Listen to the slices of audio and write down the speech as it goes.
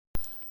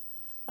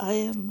I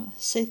am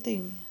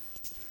sitting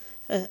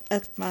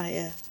at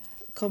my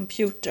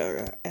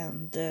computer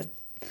and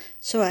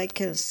so I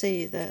can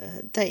see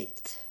the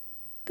date.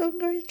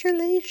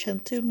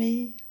 Congratulations to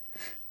me.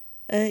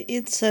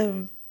 It's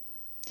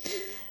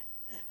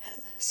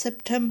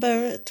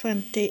September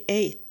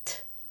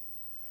 28th.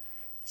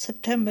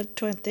 September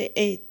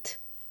 28th,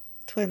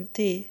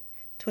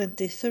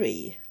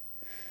 2023.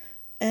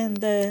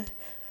 And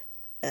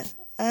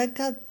I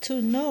got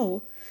to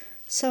know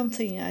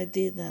something I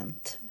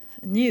didn't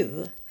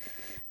knew,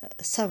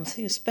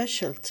 something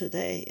special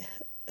today,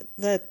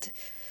 that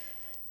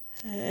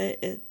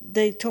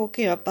they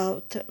talking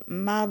about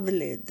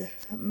Mawlid.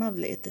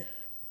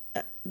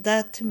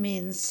 That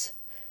means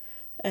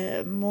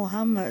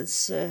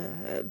Muhammad's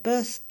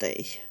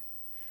birthday.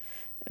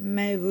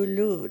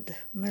 Mawlid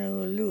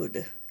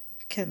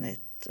can it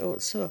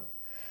also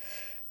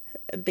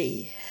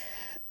be.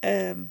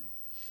 And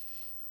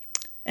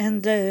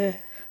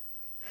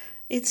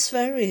it's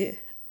very,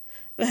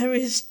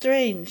 very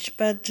strange,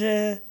 but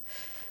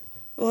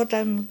what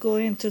I'm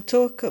going to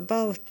talk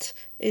about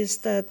is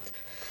that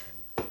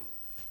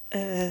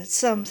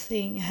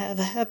something have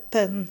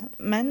happened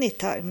many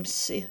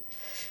times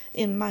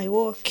in my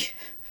walk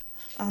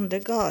under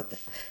God,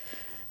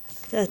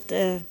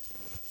 that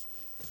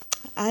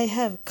I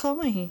have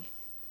coming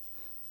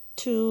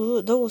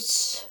to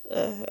those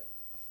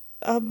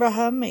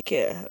Abrahamic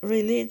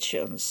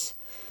religions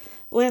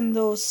when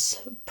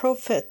those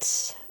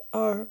prophets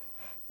are,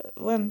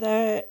 when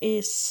there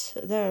is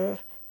their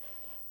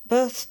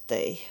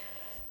birthday,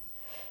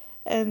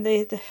 and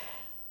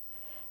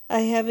I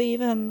have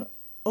even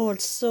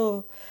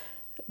also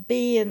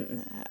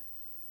been,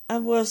 I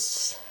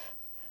was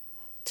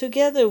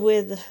together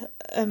with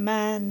a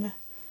man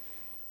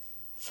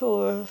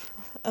for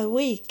a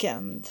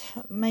weekend,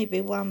 maybe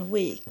 1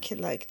 week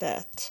like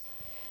that,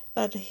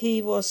 but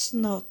he was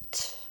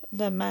not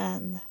the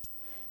man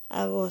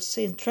I was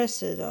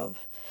interested of.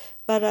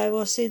 But I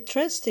was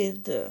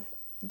interested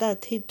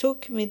that he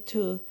took me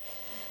to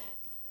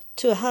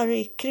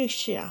Hare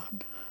Krishna.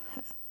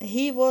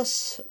 He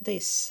was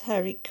this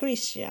Hare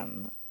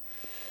Krishna,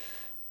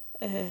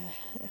 a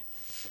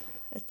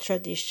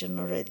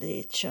traditional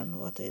religion,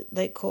 what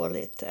they call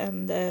it.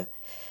 And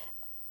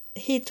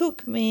he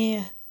took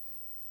me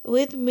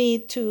with me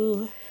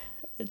to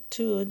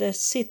the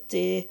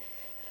city,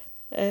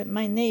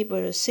 my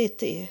neighbor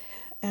city,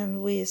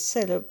 and we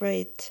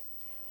celebrate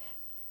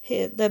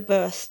the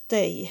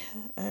birthday,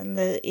 and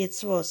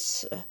it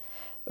was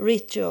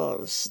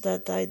rituals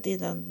that I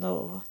didn't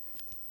know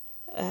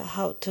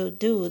how to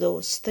do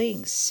those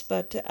things,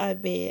 but I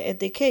be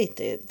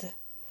educated.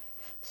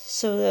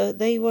 So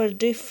they were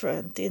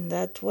different in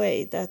that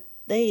way, that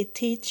they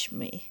teach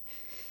me.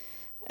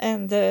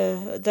 And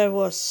there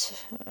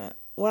was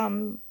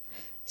one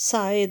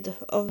side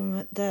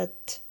of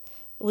that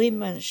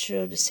women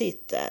should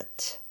sit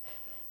at,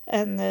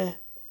 and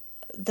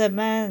the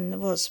man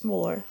was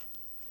more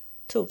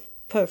to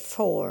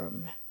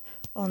perform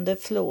on the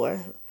floor.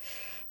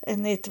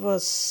 And it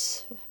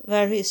was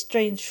very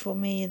strange for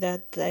me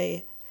that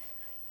the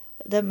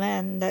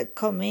men that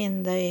come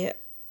in, they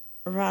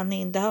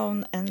running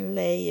down and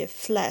lay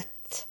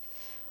flat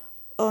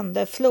on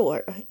the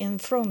floor in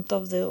front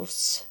of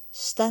those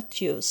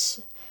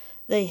statues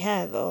they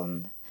have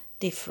on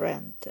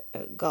different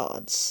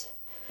gods.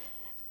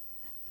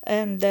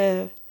 And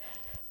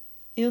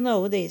you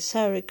know this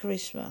Hare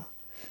Krishna,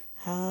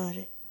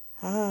 Hare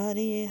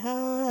Hare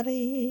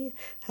Hare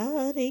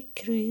Hare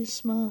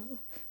Krishna.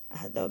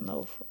 I don't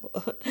know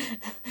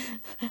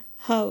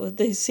how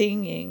they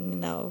singing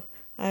now.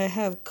 I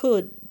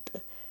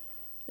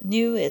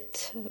knew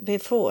it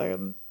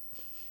before,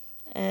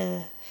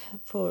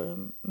 for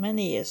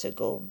many years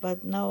ago,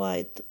 but now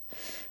I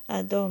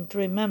don't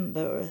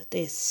remember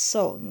this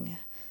song.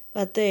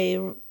 But they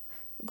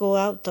go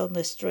out on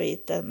the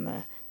street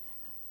and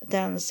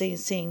dancing,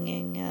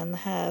 singing, and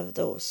have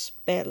those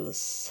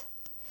bells.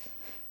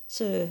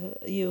 So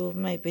you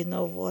maybe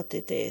know what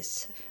it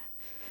is.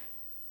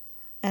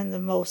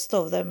 And most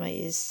of them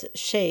is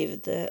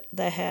shaved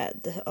the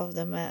head of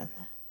the man.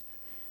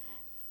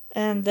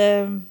 And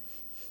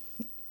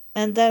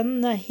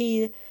then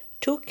he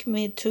took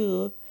me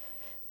to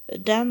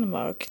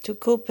Denmark, to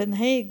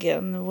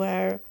Copenhagen,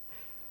 where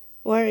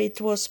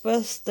it was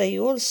birthday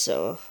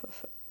also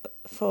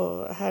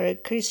for Hare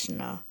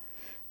Krishna.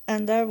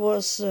 And there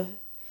was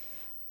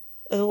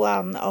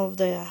one of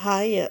the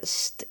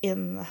highest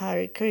in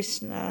Hare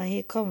Krishna.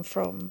 He come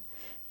from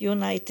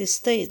United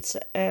States,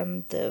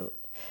 and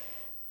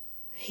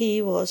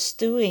he was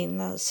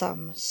doing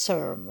some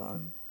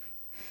sermon.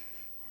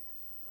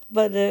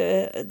 But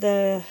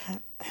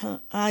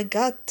I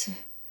got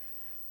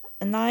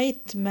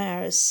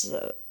nightmares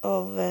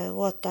of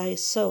what I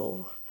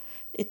saw.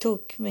 It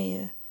took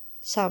me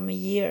some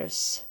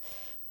years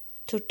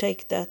to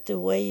take that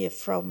away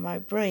from my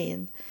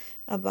brain,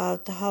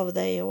 about how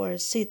they were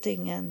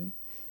sitting and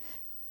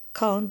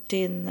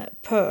counting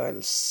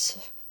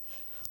pearls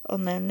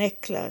on a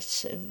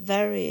necklace,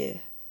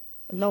 very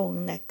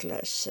long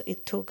necklace.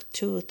 It took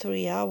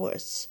 2-3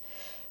 hours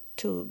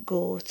to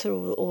go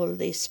through all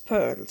these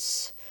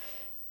pearls.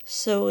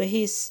 So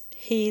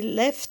he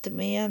left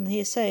me and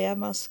he say I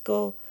must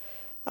go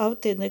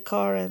out in the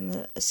car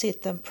and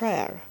sit and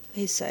pray,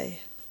 he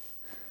say.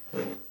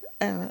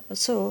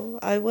 So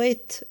I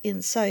wait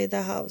inside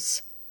the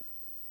house.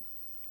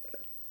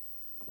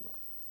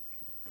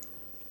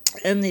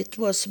 And it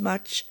was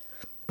much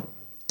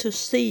to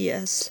see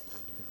as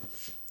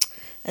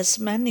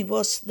many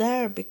was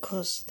there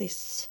because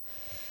this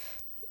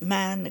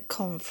man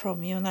come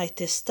from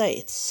United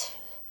States.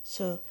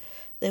 So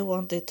they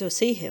wanted to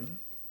see him.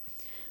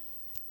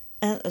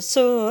 And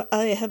so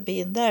I have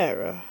been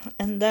there.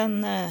 And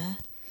then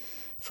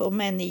for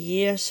many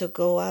years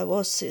ago I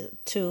was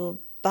to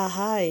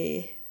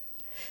Baha'i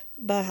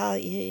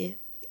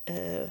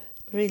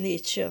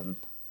religion.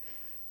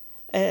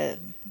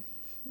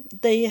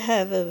 They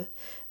have a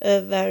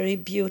very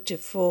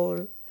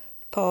beautiful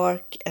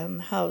park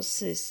and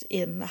houses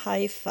in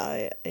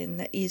Haifa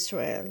in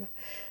Israel.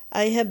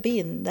 I have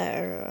been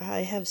there,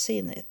 I have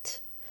seen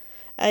it.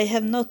 I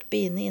have not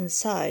been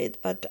inside,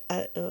 but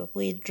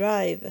we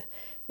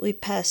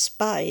pass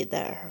by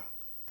there.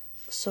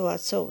 So I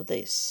saw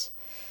this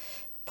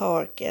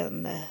park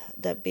and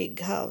the big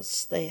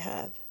house they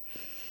have.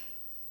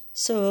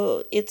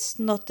 So it's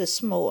not a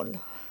small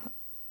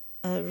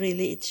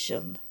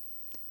religion,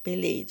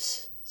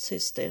 beliefs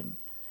system,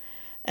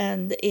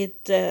 and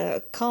it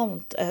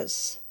count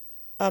as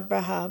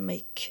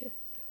Abrahamic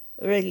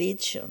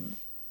religion.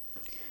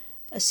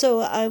 So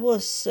I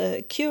was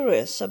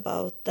curious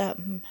about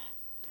them,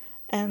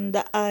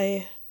 and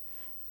I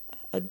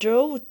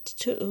drove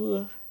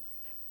to.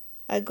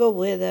 I go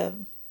with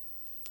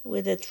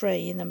a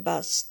train and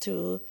bus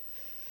to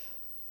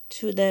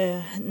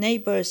the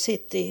neighbor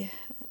city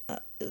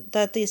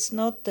that is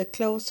not the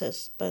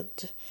closest,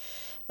 but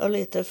a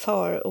little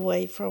far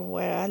away from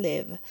where I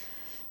live,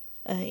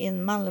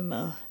 in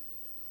Malmö,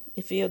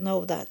 if you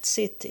know that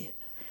city.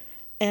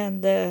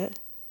 And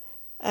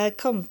I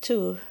come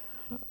to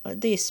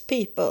these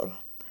people,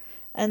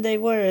 and they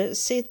were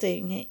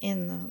sitting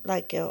in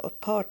like an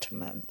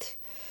apartment.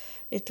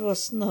 It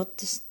was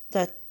not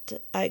that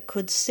I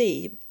could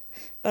see,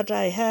 but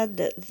I had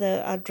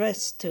the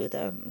address to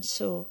them.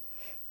 So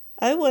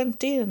I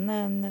went in,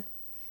 and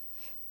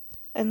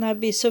I'd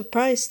be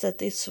surprised that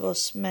this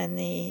was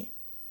many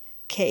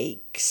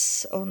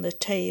cakes on the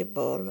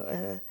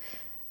table.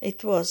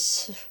 It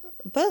was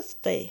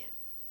birthday.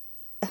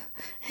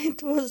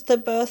 It was the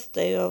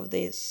birthday of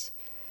this.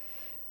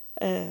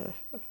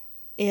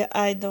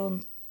 I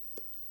don't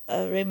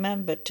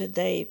remember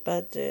today,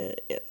 but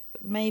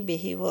maybe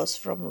he was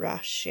from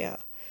Russia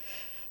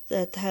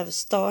that have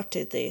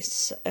started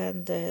this,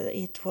 and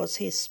it was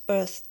his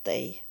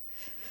birthday.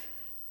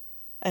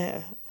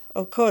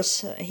 Of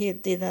course, he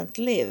didn't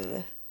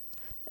live.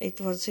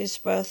 It was his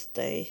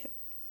birthday.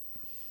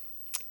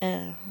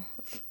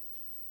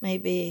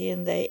 Maybe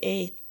in the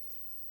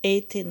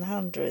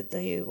 1800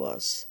 he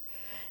was.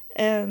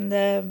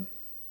 And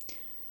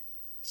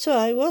so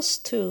I was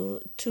to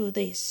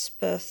this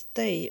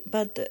birthday,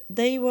 but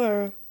the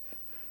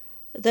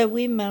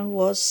women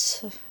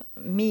was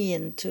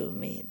mean to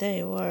me.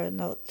 They were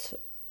not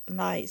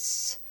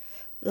nice,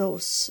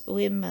 those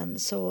women,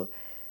 so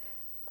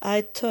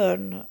I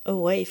turned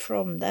away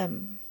from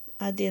them.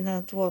 I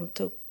didn't want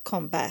to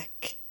come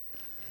back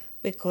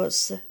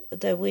because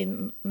the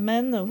women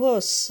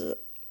was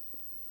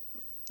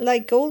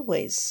like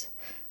always.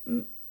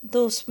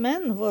 Those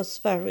men was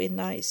very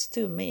nice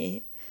to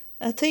me.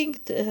 I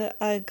think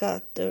I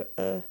got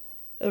a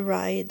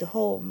ride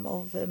home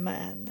of a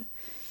man,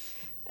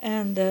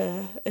 and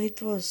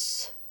it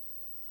was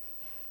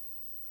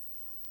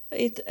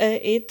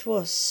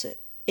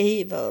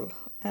evil,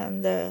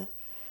 and the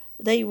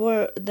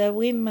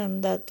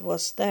women that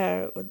was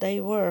there, they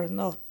were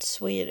not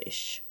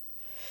Swedish,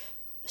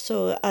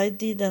 so I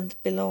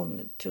didn't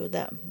belong to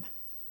them,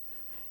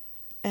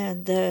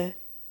 and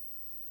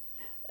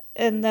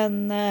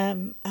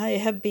then I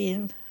have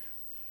been.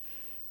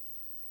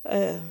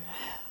 And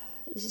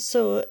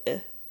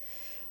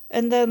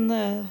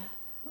then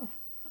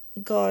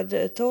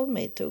God told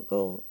me to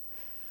go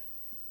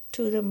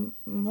to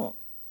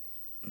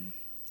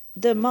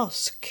the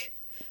mosque,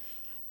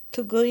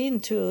 to go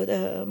into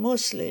the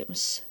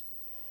Muslims.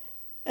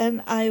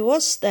 And I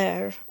was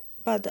there,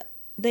 but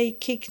they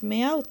kicked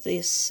me out,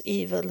 these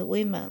evil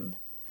women.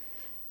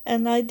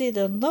 And I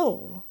didn't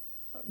know.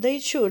 They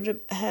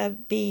should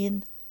have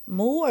been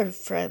more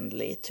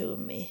friendly to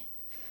me,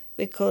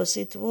 because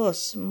it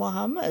was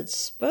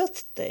Muhammad's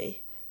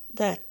birthday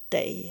that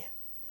day.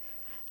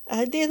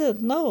 I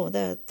didn't know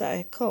that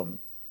I come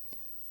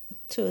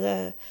to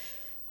the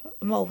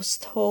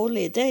most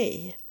holy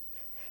day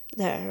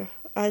there.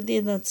 I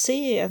didn't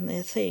see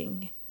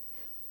anything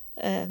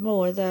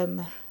more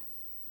than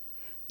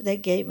they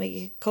gave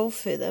me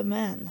coffee, the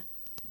men.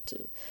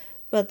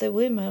 But the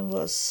women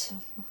was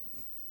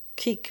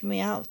kick me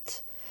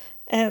out.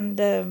 And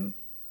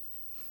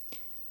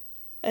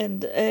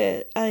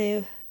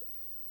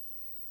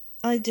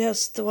I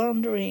just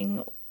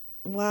wondering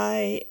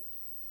why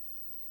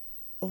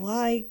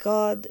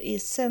God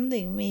is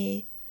sending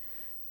me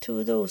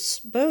to those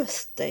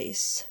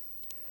birthdays.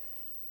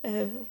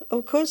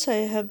 Of course,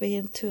 I have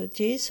been to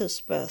Jesus'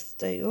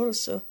 birthday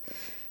also,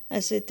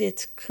 as it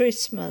is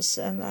Christmas,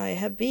 and I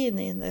have been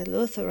in a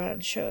Lutheran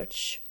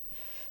church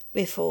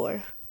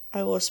before.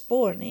 I was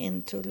born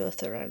into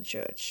Lutheran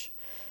church,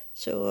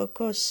 so of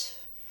course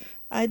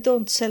I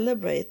don't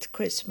celebrate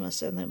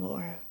Christmas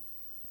anymore.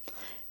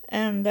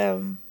 And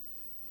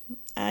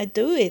I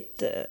do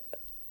it.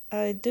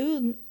 I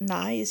do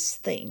nice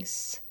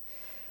things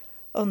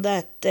on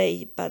that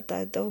day, but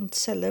I don't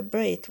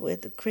celebrate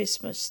with the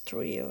Christmas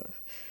tree.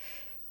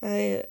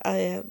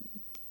 I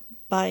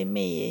buy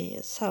me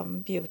some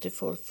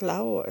beautiful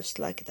flowers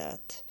like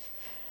that,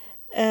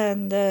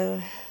 and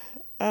I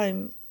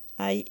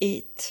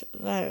eat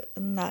very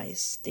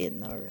nice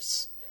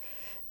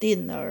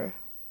dinner,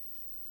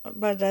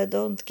 but I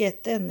don't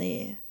get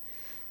any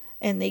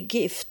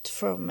gift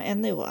from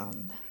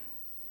anyone.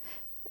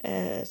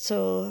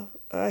 So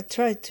I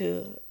try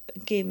to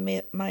give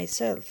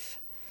myself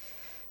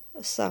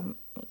some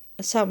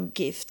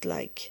gift,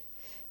 like,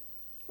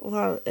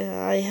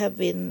 I have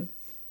been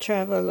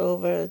travel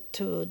over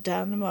to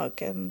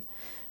Denmark, and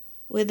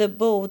with a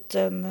boat,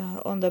 and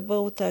on the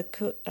boat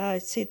I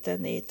sit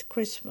and eat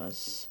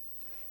Christmas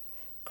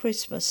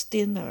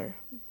dinner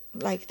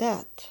like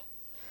that,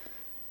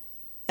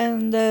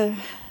 and I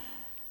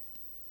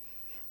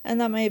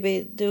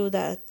maybe do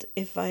that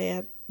if I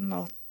have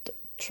not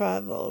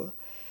travel,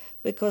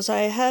 because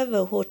I have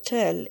a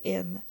hotel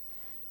in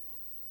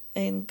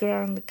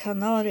Gran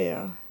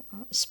Canaria,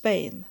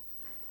 Spain,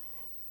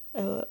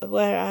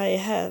 where I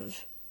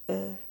have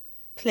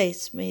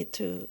placed me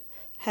to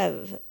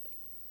have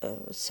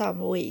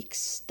some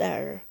weeks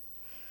there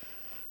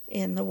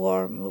in the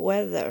warm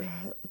weather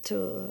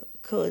to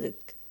could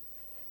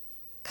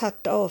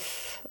cut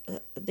off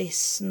this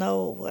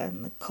snow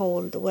and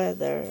cold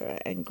weather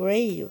and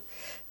grey,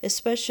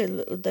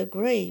 especially the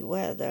grey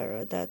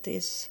weather that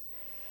is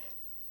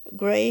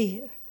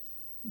grey,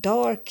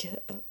 dark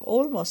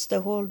almost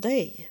the whole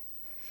day.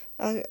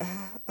 I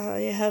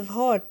have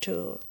hard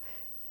to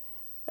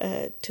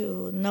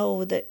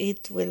know that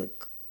it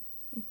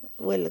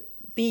will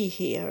be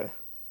here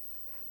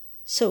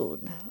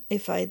soon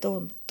if I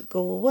don't go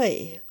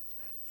away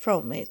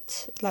from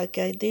it, like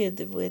I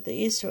did with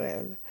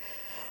Israel.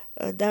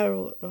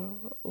 There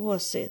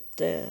was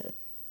it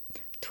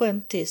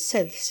 20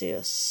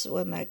 Celsius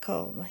when I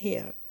come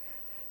here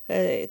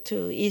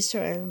to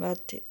Israel,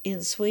 but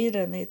in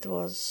Sweden it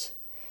was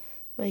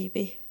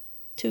maybe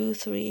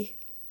 2-3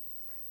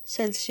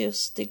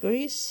 Celsius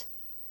degrees,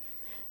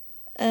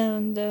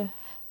 and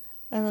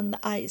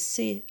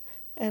icy,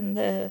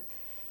 and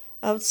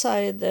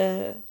outside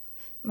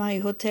my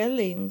hotel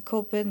in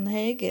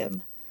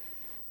Copenhagen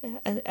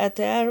at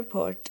the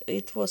airport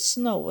it was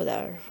snow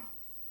there.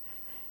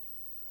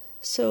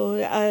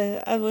 So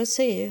I will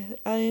say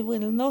I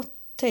will not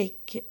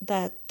take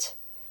that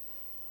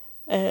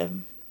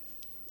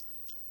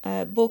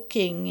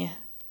booking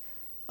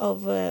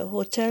of a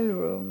hotel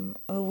room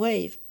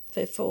away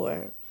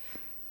before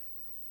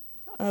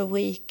a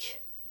week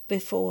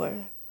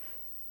before,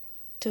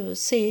 to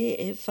see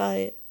if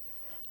I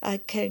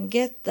can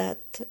get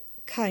that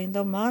kind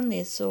of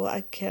money so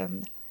I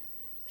can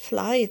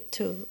fly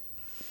to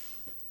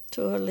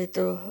a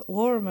little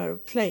warmer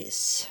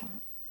place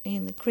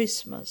in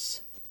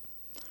Christmas.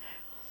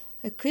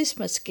 A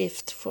Christmas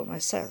gift for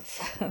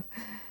myself.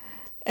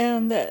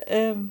 And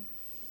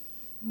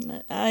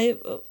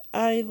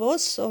I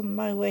was on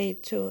my way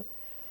to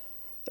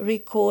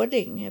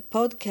recording a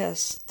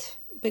podcast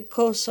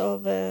because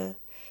of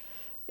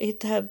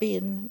it have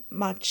been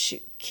much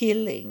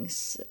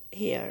killings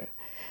here,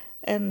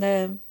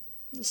 and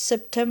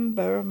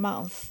September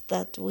month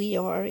that we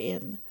are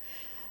in,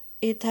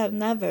 it have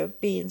never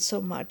been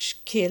so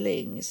much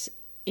killings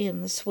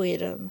in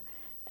Sweden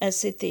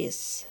as it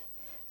is,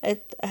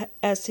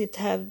 as it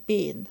have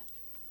been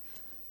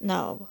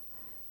now.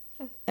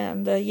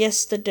 And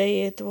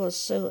yesterday it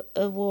was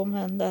a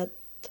woman that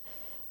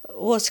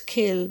was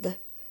killed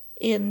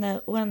in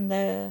when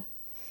the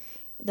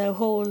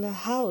whole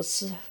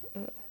house,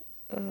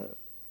 a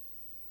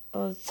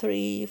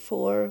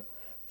 3-4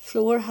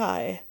 floor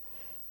high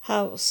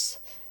house,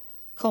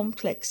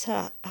 complex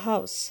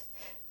house,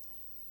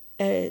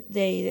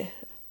 they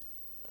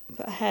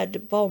had a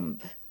bomb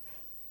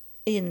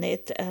in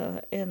it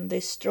and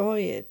destroy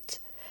it.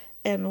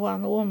 And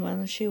one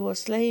woman, she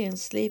was laying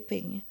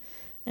sleeping,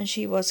 and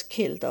she was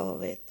killed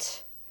of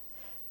it.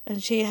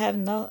 And she had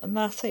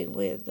nothing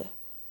with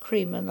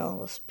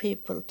criminals,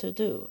 people to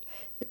do.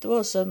 It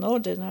was an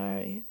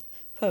ordinary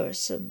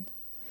person.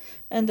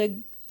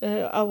 And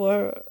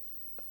our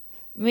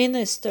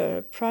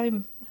minister,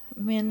 prime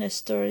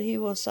minister, he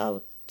was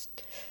out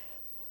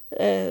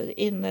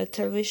in the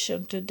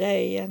television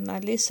today, and I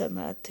listened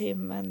at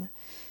him,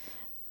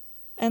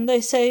 and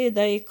they say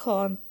they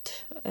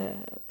can't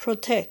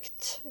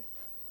protect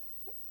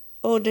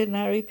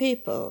ordinary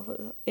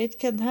people. It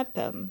can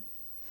happen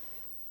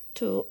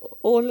to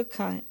all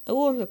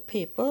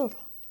people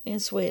in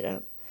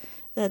Sweden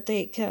that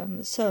they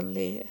can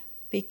suddenly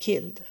be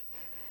killed.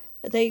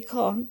 They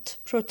can't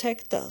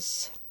protect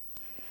us.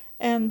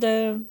 And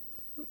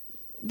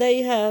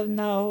they have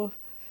now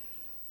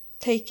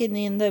taken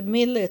in the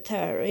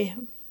military.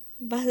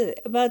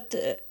 But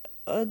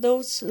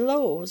those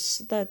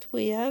laws that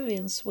we have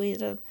in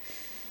Sweden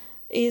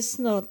is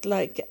not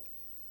like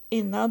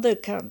in other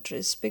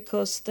countries,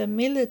 because the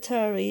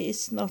military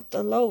is not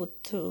allowed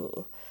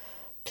to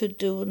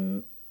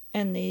do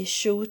any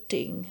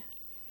shooting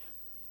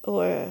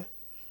or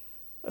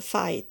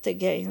fight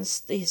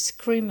against these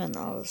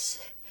criminals.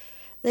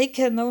 They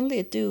can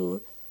only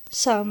do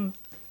some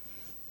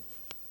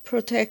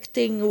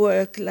protecting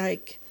work,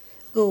 like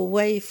go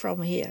away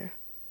from here.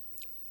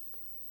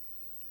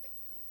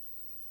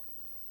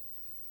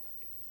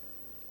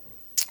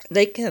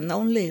 They can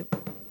only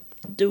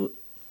do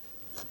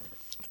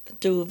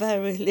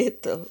very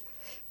little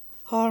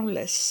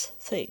harmless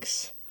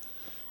things.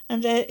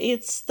 And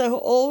it's the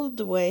old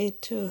way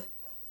to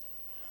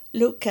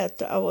look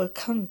at our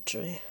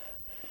country.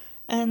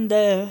 And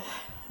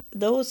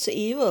those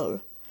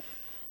evil,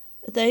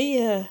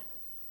 they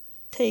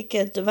take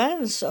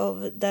advantage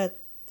of that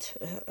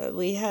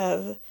we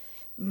have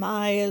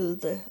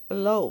mild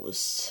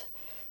laws,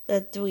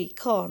 that we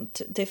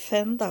can't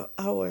defend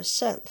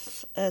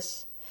ourselves,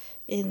 as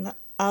in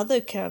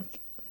other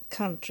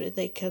country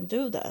they can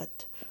do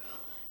that.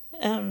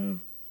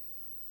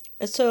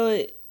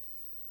 So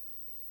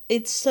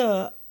it's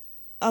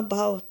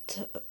about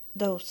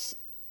those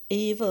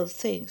evil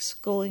things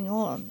going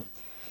on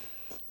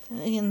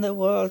in the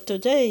world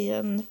today.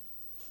 And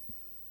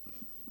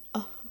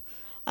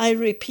I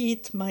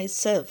repeat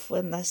myself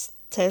when I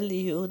tell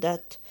you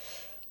that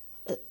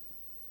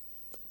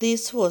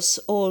this was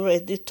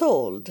already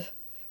told,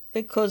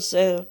 because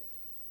they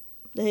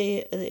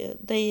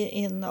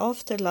in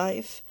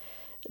afterlife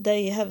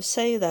they have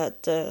said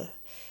that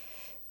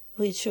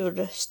we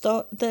should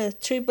start. The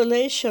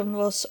tribulation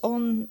was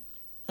on.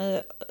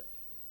 The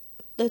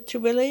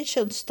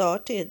tribulation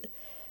started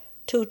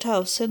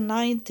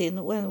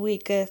 2019 when we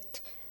get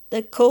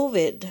the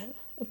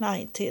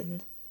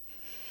COVID-19.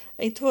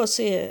 It was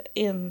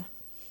in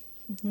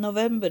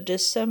November,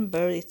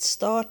 December it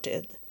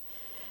started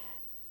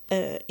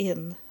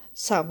in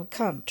some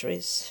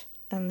countries,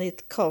 and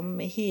it come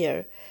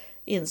here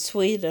in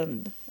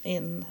Sweden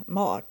in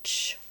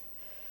March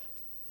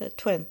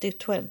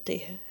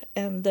 2020.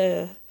 And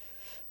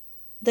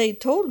they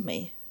told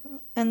me,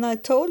 and I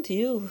told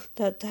you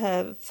that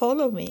have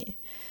followed me,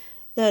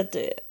 that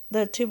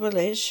the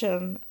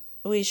tribulation,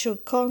 we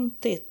should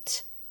count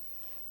it.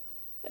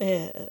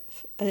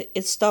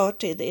 It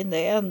started in the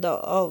end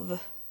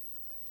of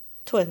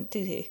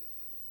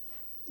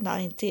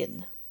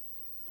 2019,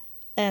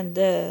 and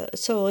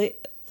so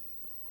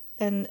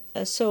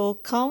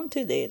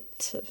counted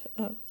it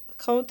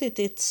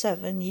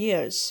 7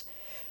 years.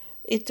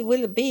 It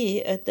will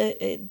be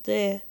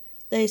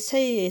they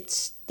say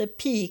it's the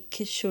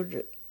peak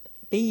should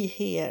be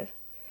here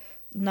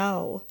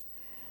now,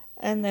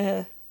 and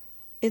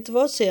it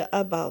was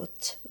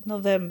about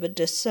November,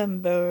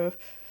 December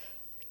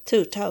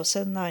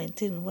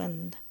 2019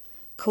 when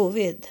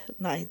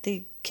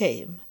COVID-19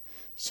 came.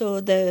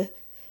 So the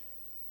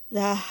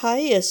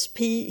highest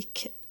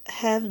peak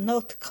have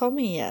not come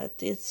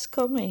yet. It's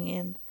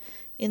coming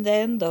in the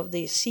end of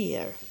this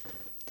year,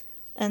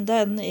 and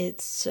then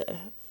it's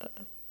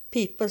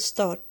people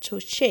start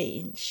to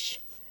change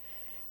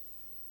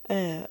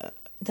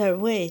their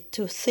way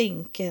to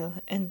think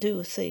and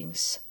do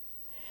things.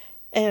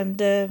 And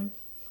then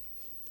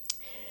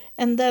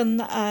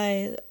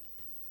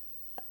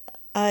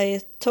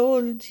I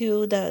told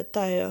you that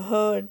I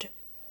heard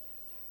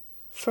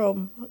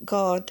from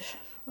God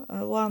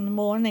one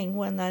morning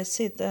when I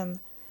sit and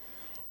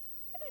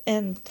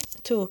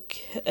took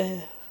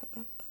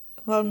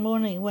one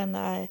morning when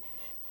I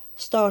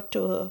start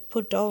to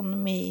put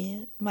on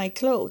my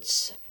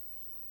clothes.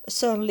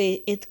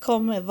 Suddenly it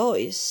come a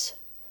voice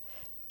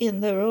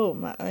in the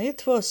room.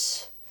 It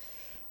was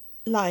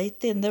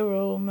light in the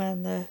room,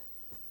 and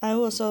I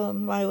was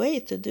on my way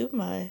to do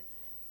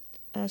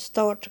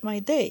start my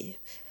day,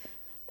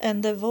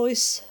 and the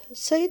voice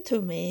said to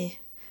me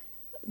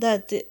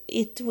that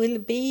it will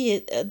be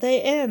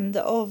the end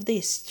of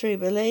this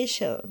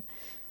tribulation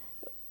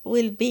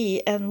will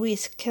be, and we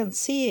can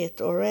see it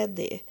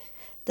already,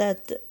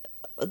 that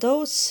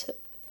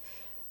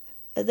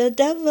the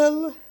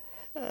devil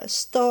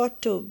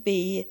start to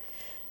be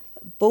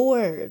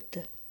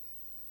bored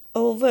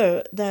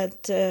over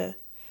that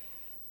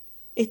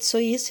it's so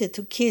easy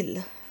to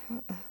kill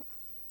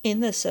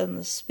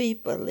innocent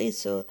people. It's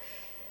so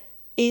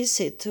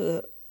easy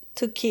to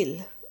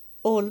kill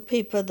all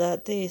people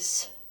that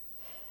is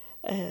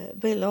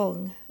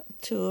belong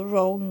to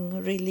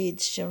wrong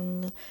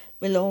religion,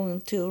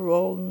 belong to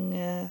wrong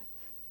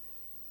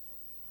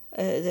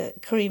the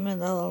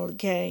criminal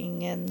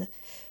gang and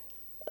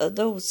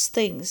those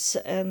things.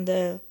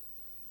 And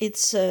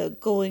it's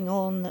going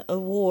on a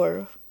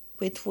war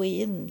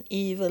between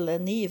evil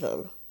and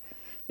evil,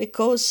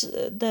 because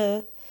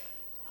the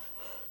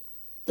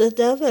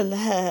devil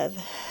have,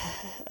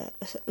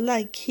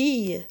 like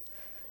he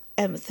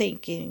am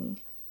thinking.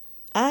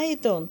 I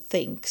don't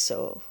think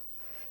so,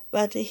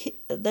 but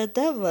the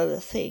devil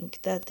think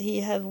that he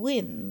have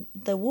win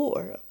the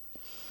war,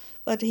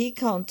 but he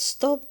can't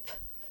stop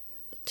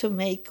to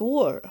make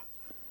war.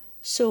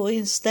 So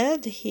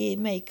instead he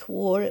make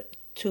war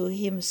to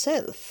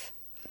himself.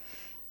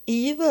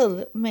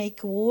 Evil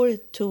make war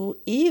to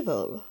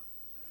evil.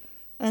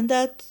 And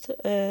that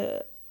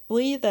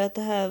we that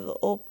have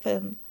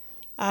open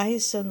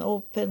eyes and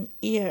open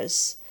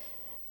ears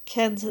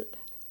can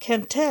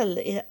tell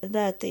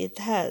that it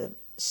has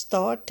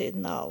started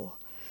now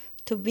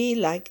to be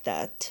like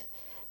that.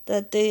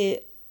 That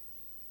there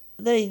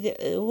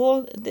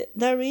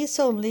is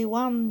only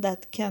one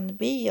that can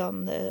be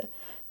on the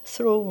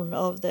throne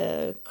of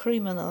the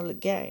criminal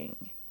gang.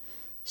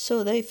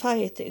 So they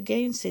fight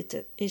against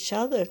each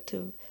other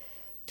to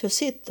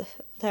sit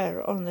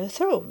there on the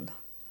throne.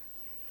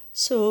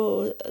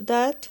 So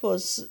that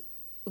was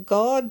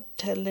God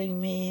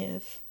telling me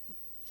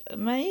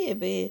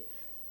maybe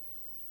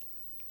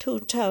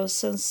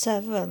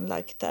 2007,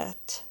 like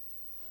that.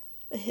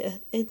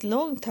 A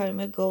long time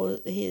ago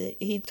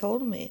he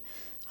told me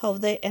how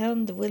the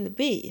end will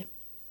be.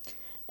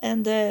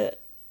 And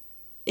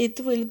it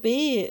will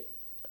be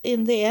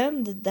in the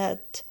end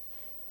that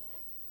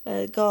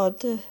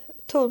God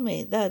told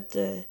me that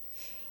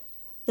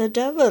the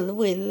devil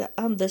will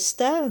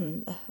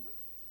understand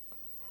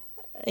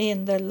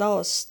in the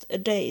last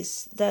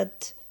days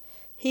that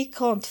he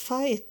can't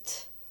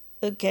fight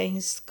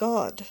against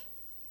God.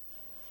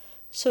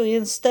 So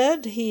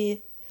instead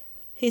he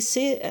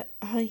sit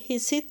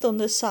on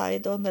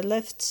the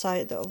left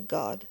side of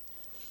God.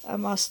 I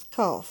must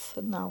cough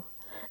now.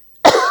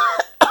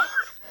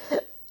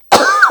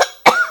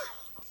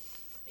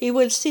 He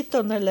will sit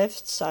on the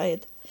left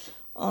side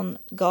on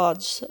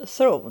God's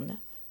throne,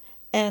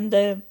 and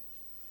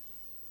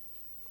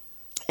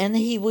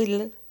he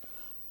will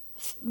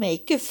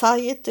make a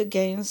fight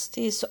against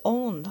his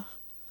own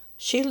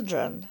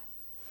children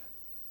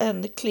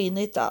and clean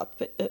it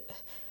up.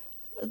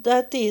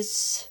 That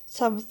is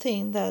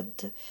something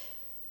that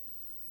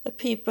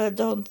people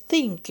don't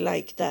think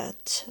like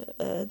that,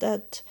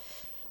 that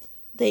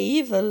the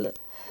evil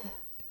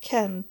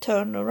can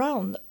turn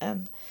around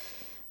and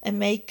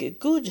make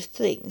good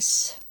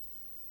things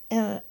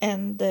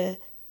and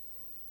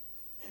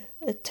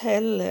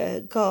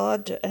tell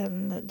God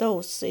and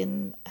those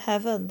in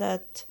heaven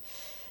that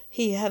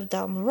he have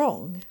done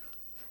wrong,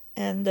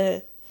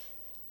 and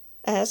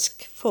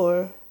ask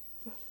for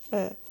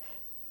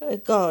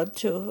God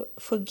to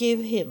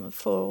forgive him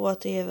for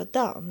what he have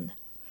done,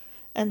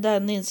 and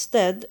then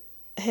instead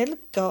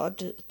help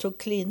God to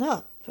clean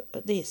up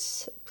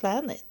this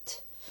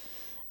planet.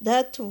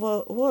 That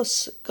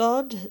was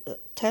God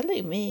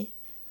telling me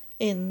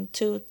in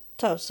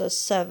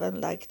 2007,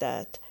 like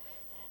that.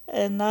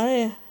 And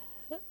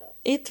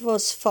it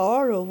was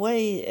far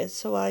away,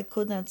 so I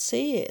couldn't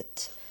see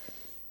it.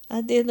 I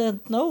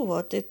didn't know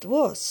what it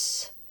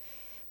was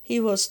he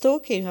was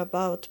talking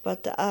about,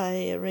 but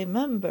I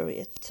remember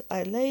it.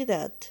 I lay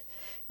that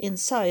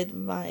inside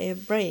my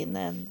brain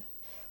and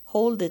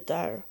hold it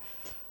there,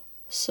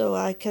 so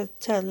I can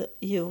tell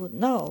you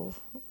now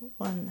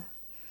when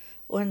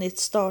it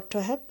start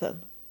to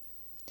happen.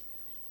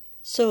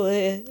 So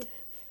it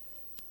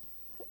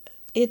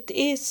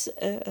is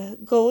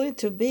going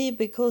to be,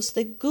 because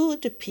the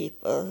good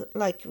people,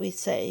 like we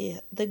say,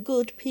 the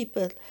good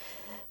people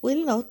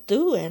will not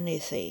do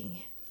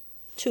anything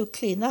to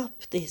clean up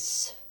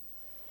this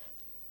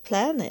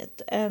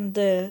planet, and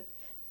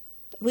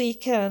we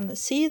can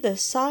see the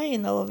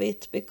sign of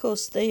it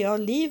because they are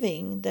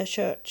leaving the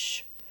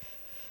church.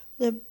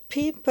 The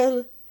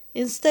people,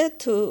 instead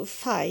to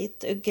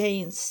fight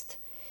against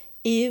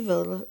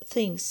evil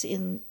things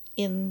in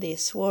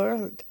this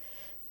world,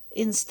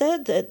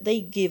 instead they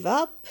give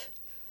up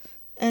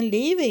and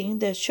leaving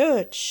the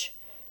church,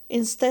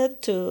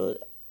 instead to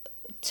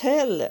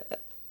tell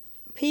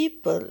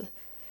people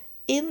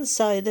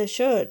inside the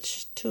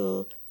church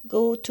to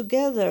go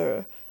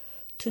together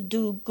to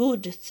do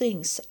good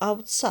things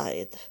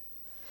outside.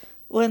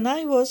 When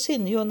I was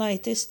in the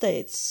United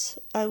States,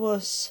 I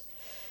was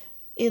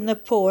in a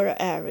poor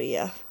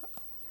area.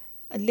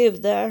 I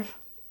lived there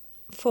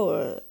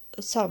for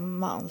some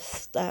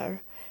months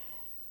there.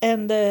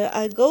 And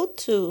I go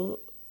to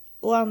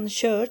one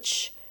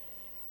church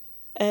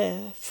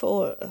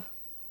for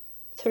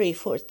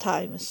 3-4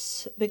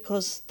 times,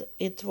 because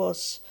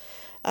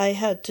I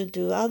had to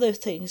do other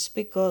things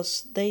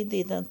because they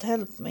didn't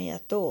help me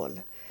at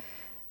all.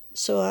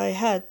 So I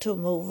had to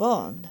move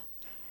on.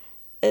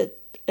 But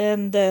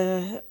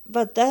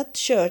that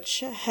church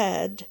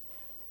had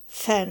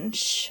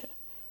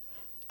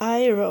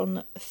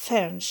iron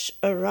fence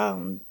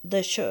around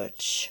the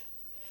church.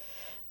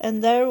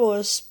 And there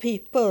was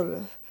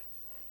people,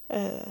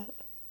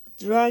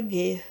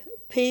 druggy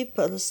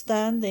people,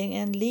 standing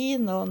and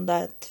lean on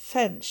that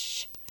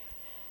fence.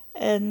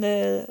 And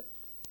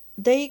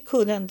they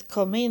couldn't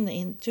come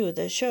into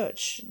the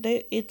church.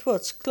 It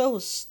was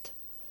closed,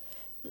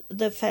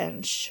 the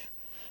fence.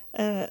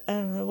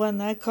 And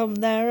when I come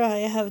there, I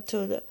have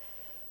to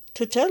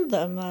tell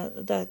them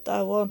that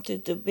I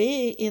wanted to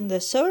be in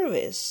the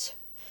service,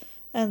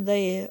 and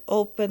they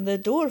opened the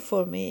door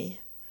for me.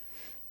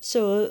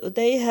 So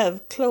they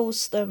have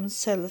closed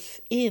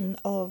themselves in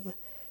of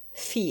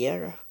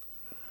fear,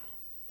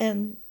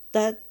 and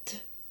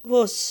that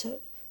was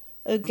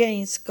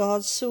against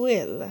God's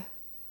will.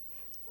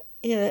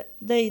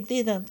 They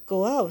didn't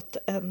go out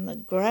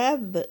and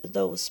grab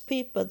those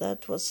people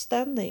that was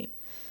standing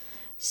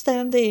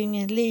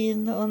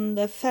lean on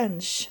the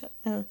fence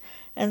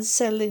and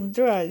selling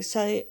drugs.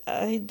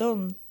 I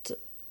don't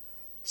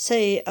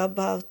say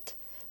about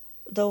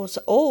those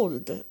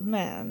old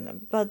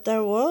men, but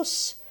there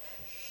was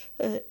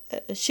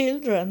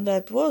children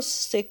that was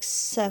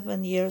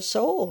 6-7 years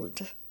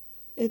old.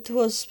 It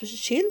was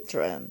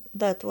children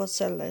that was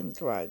selling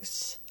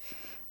drugs,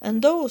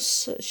 and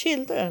those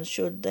children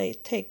should they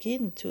take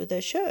into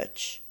the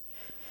church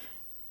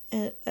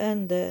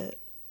and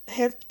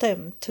help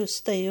them to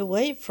stay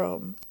away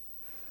from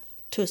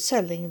to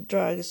selling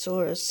drugs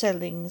or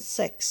selling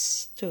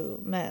sex to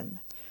men.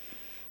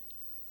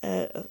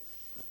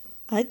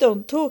 I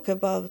don't talk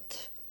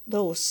about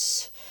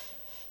those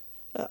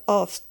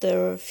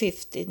after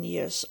 15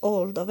 years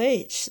old of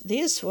age.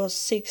 This was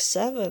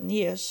 6-7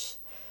 years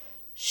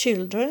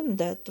children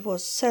that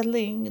was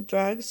selling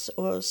drugs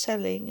or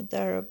selling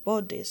their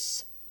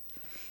bodies.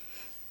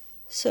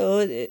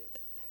 So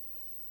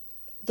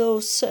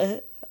those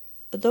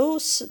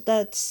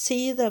that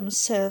see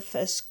themselves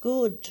as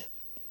good,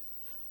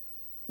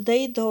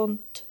 they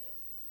don't.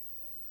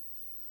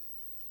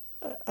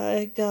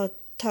 I got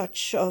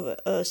touch of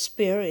a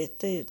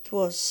spirit. It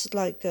was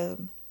like a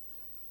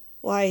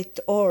white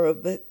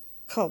orb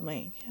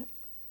coming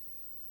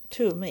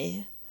to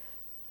me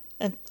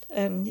and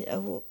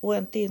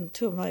went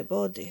into my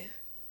body.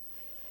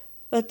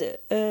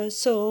 But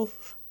so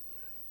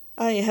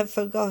I have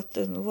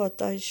forgotten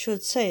what I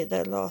should say,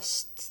 the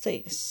last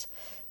things.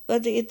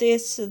 But it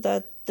is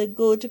that the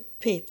good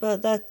people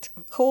that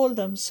call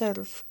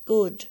themselves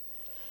good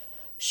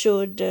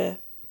should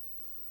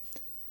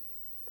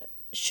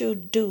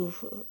do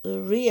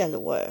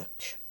real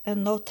work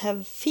and not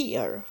have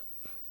fear.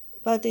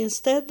 But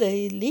instead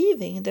they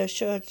leaving the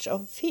church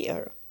of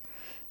fear.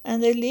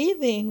 And they're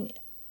leaving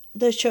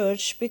the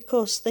church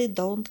because they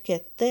don't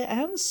get the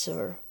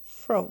answer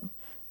from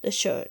the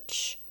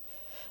church.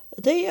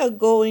 They are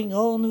going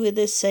on with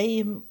the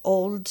same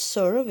old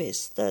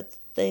service that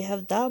they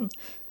have done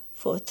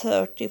for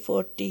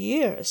 30-40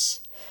 years.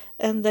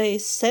 And they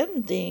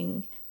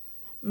sending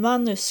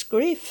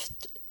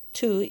manuscript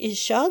to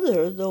each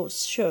other,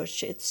 those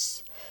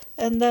churches.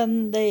 And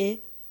then they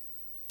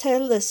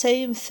tell the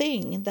same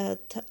thing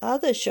that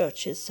other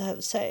churches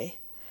have say.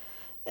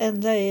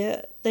 And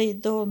they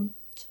don't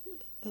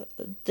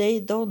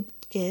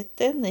get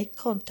any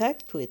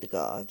contact with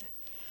God.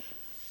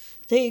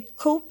 They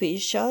copy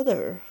each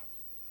other.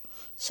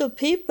 So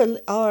people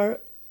are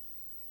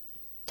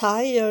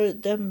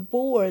tired and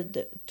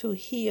bored to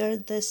hear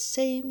the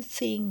same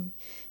thing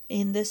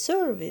in the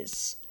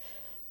service.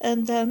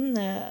 And then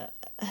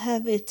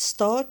have it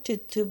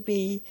started to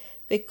be,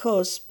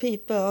 because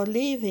people are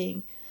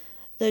leaving,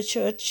 the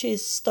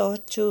churches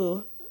start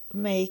to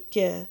make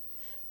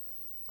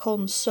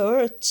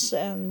concerts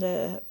and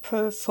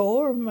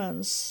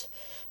performance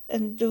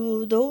and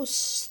do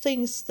those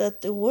things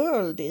that the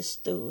world is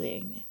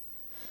doing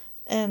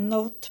and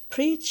not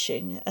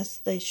preaching as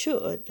they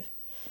should.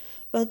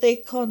 But they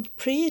can't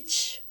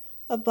preach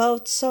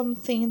about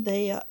something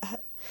they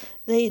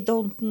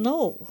don't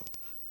know.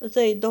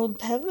 They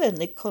don't have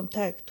any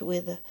contact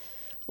with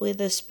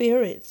the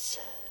spirits.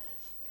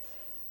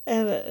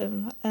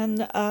 And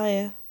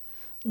I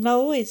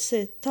now it's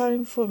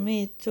time for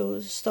me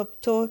to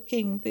stop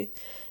talking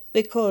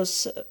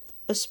because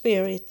a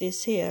spirit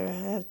is here,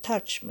 have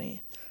touched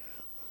me.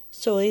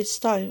 So it's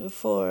time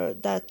for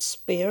that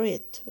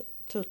spirit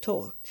to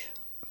talk.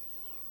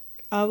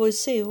 I will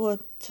see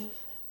what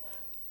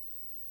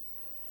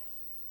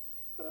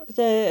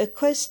the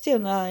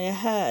question I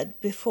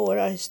had before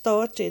I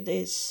started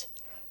this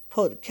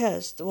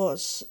podcast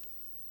was,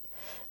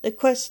 the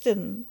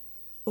question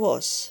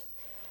was,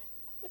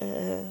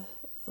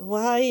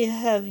 why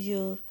have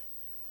you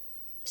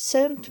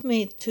sent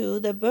me to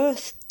the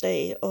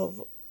birthday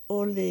of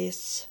all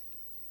these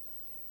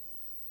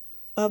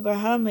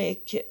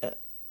Abrahamic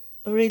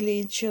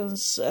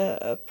religions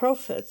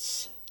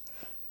prophets?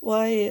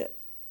 Why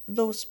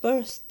those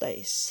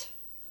birthdays?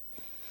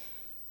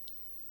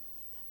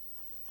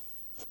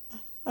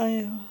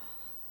 I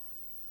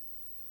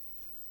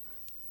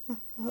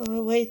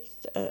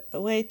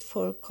wait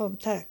for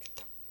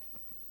contact.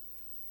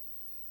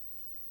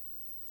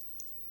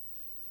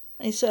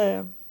 It's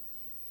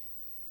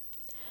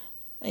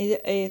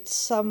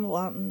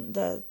someone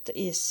that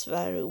is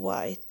very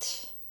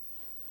white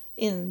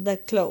in the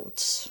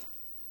clothes.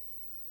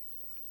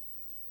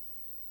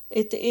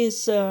 It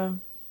is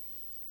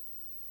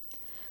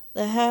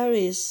The hair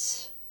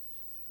is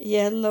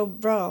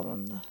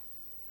yellow-brown,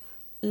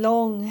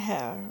 long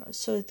hair,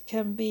 so it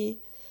can be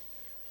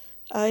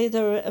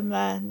either a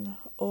man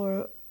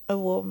or a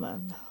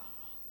woman.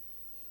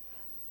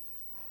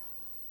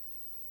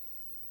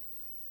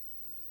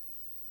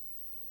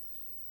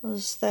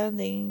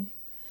 Standing,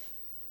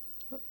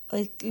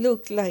 it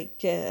looked like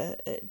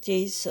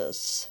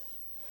Jesus,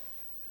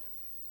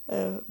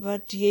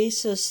 but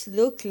Jesus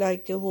looked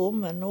like a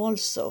woman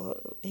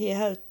also. He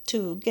had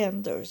two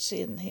genders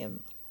in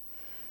him.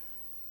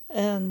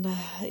 And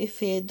if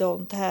he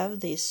don't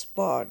have this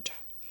beard,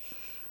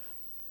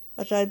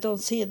 but I don't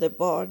see the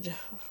beard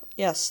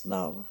just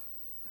now.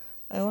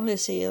 I only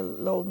see a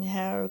long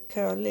hair,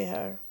 curly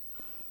hair.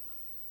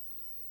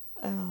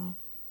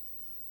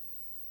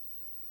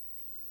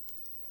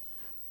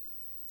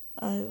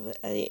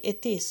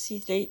 It is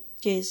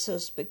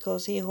Jesus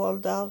because he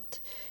held out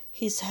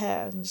his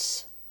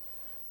hands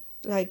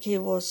like he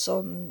was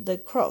on the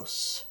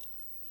cross.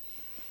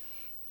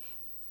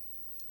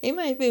 He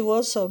maybe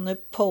was on a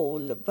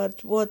pole,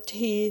 but what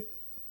he's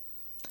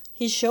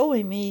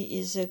showing me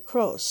is a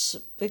cross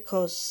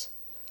because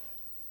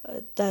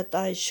that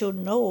I should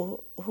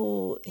know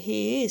who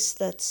he is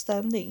that's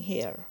standing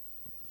here.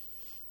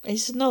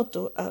 It's not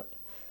a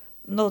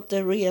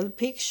real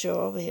picture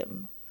of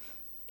him.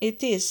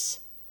 It is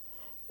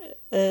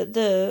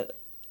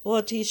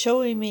what he's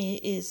showing me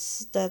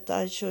is that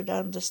I should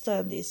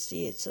understand is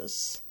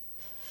Jesus.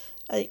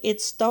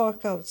 It's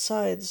dark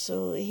outside,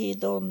 so he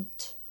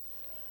don't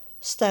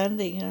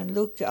standing and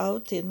look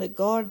out in the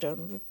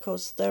garden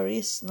because there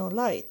is no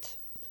light.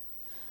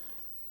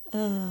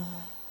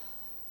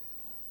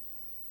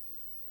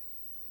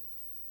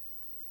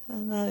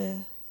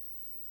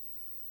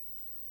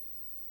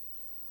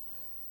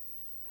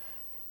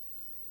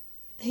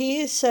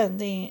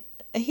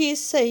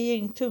 He's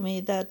saying to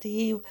me that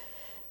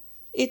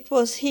it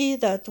was he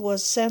that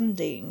was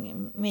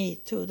sending me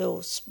to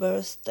those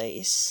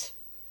birthdays.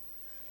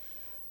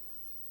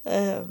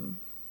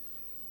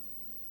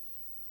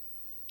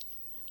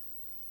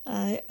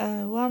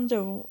 I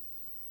wonder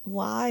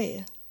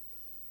why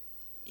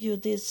you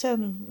did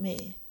send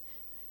me.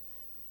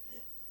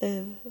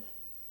 It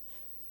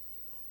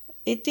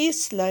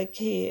is like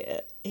he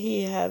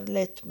have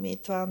let me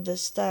to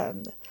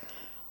understand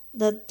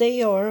that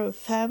they are a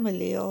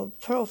family of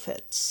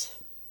prophets.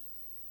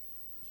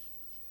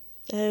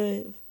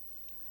 It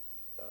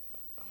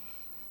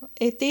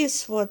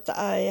is what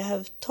I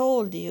have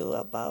told you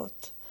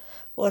about,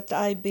 what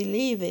I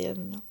believe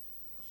in,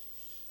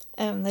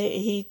 and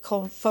he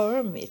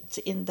confirmed it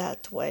in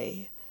that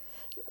way,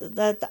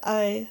 that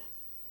I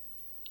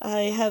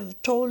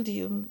have told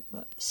you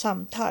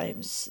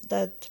sometimes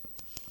that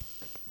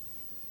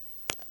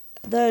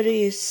there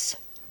is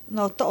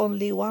not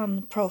only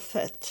one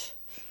prophet.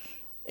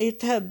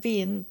 It have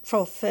been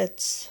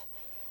prophets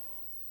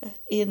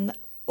in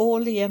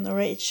all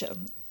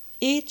generations.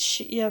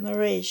 Each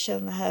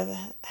generation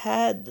have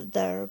had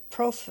their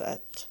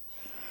prophet,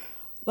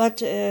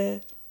 but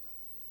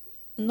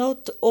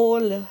not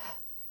all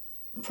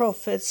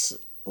prophets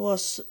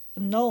was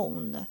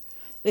known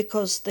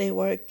because they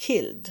were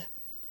killed.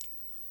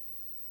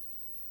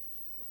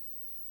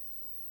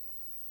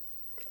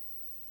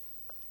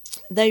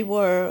 They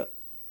were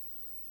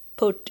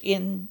put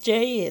in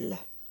jail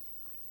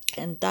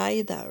and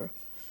died there.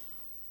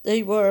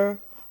 They were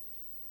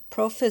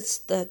prophets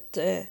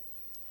that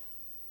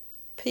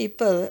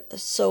people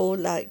saw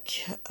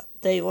like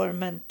they were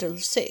mental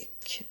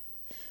sick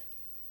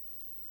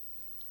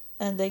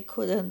and they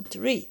couldn't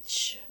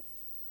reach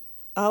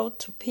out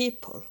to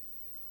people.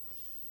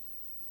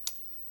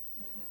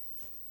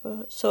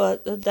 So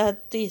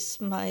that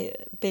is my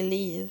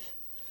belief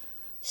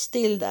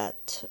still,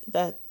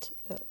 that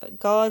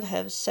God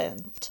have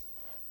sent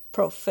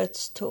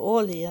prophets to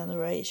all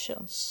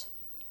generations,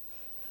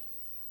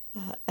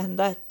 and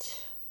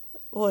that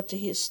what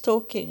he's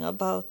talking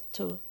about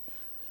to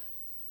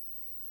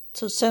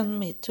send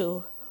me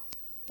to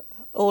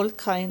all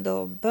kind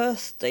of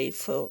birthday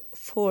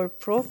for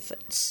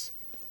prophets.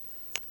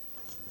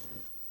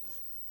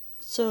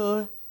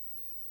 So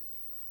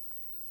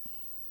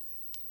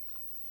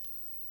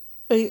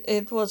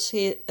it was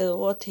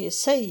what he's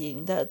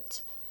saying,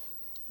 that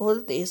all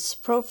these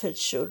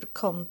prophets should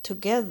come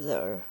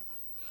together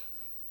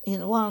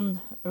in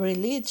one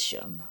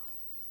religion.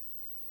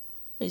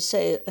 We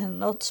say, and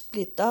not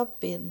split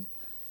up in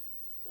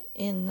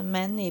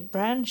many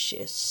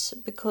branches,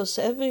 because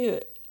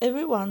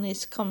everyone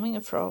is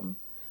coming from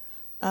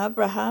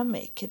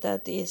Abrahamic,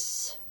 that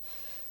is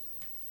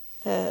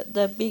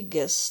the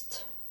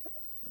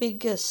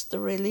biggest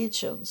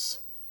religions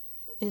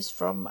is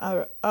from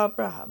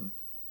Abraham,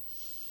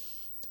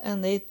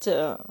 and it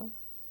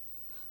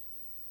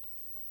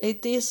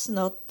is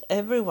not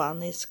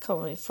everyone is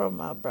coming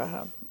from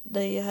Abraham.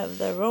 They have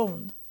their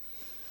own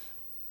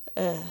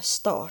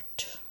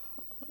start.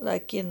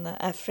 Like in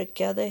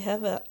Africa, they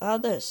have a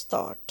other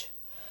start.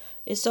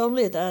 It's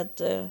only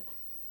that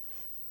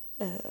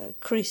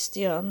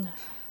Christian,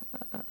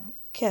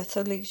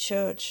 Catholic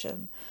Church,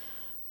 and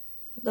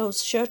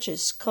those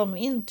churches come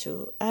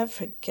into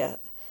Africa,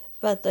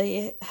 but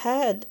they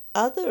had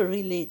other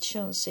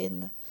religions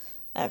in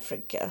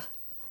Africa.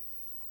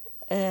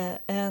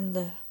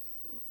 And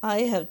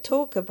I have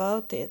talked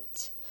about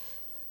it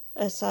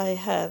as I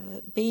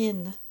have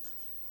been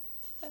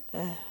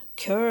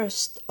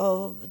cursed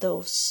of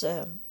those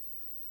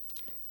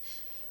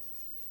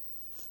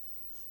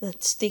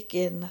that stick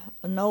in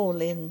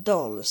nail in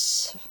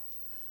dolls.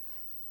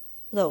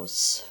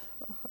 Those.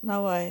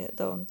 Now I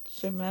don't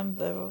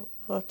remember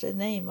what the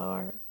name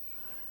are.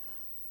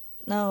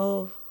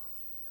 Now,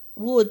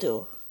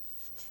 voodoo.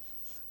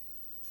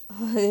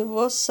 It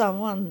was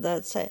someone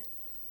that said,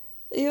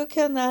 you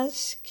can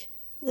ask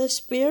the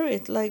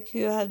spirit like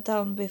you have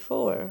done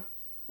before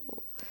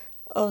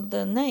of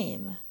the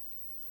name.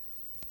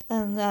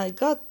 And I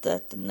got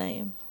that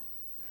name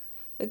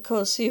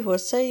because he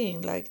was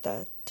saying like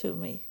that to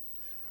me.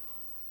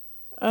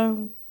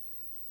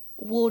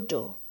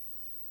 Voodoo.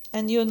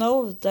 And you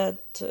know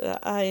that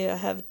I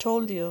have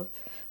told you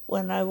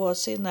when I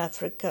was in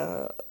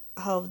Africa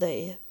how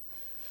they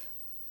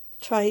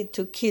tried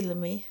to kill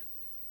me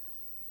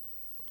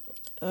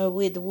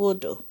with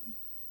voodoo.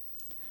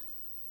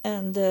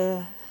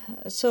 And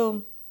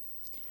so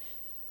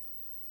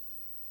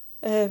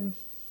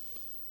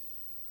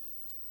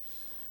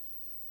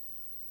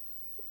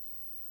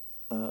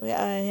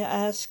I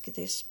asked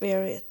the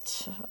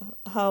spirit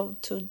how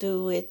to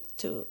do it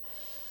to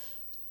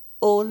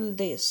all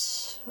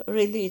these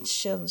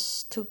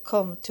religions to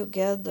come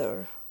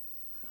together,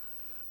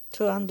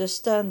 to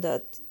understand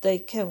that they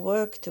can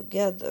work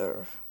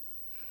together.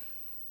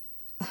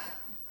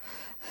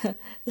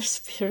 The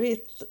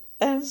spirit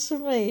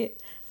answered me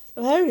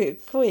very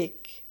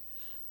quick.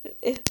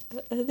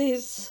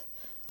 This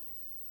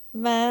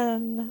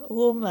man,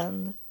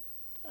 woman,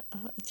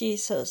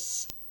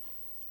 Jesus,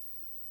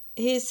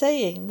 he's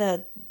saying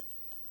that,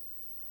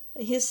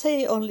 he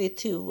say only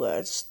 2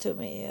 words to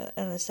me,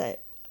 and I say,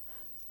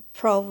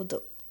 proud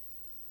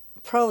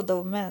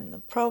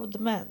man,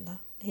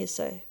 he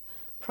say,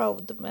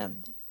 proud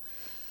men.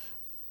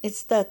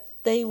 It's that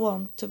they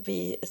want to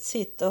be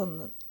sit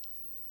on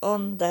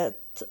that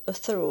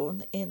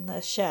throne in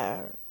a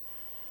chair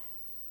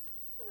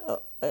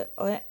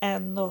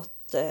and not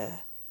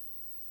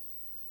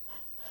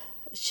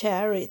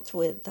share it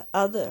with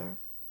other.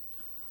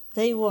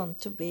 They want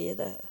to be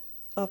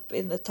up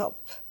in the top.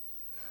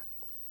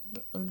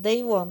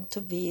 They want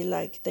to be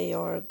like they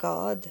are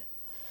God.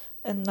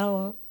 And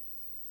now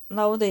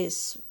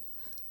this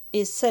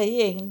is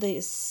saying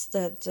this,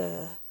 that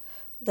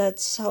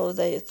that's how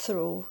they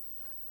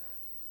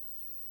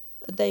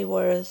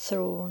were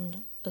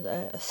throwing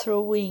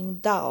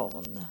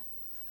down,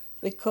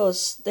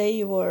 because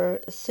they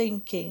were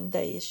thinking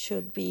they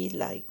should be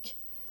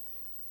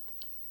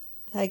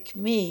like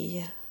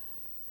me,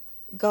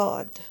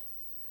 God.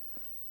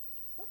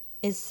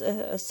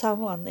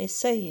 Someone is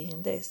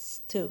saying this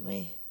to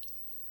me.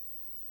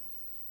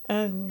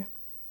 And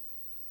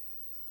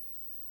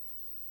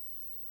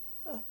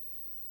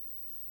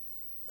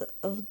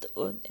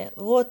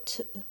what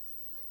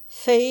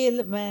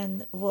fail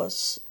men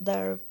was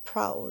their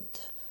proud.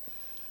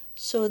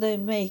 So they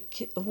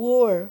make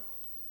war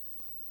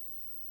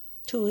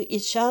to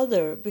each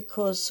other,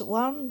 because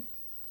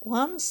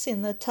once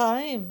in a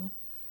time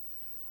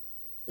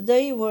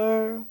they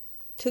were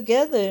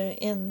together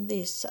in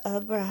this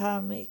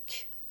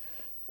Abrahamic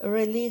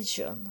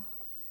religion,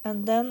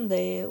 and then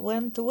they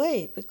went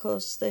away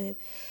because they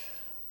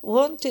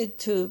wanted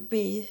to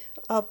be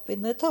up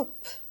in the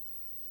top.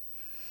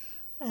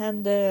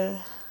 And I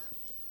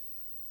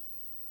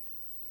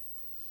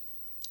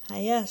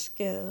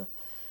asked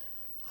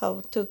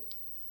how to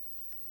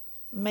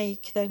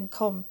make them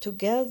come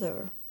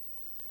together.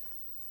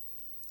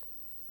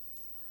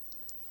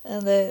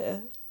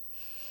 And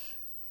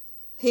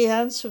he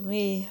answered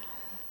me,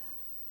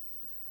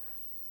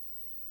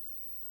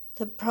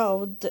 the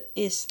proud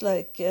is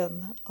like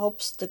an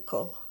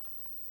obstacle.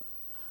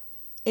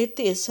 It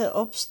is an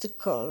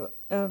obstacle,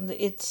 and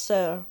it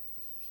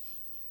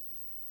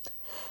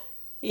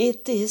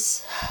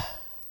is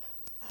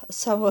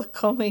someone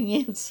coming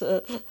in,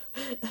 so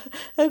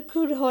I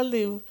could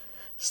hardly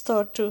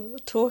start to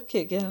talk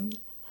again.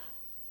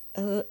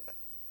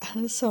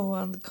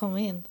 Someone come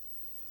in.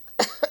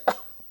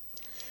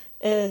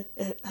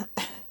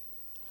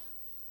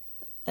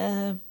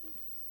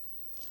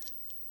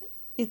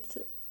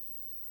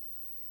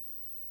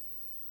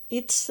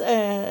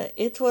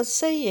 It was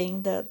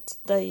saying that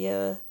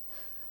they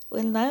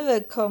will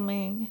never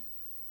coming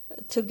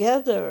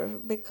together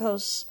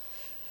because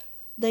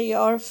they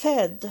are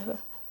fed.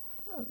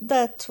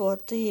 That's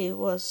what he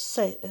was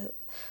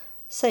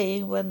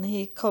saying when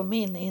he come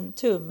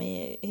into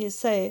me. He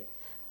say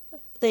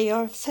they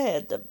are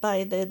fed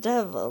by the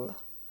devil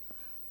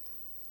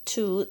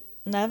to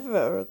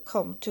never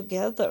come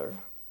together.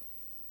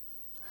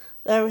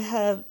 There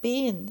have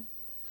been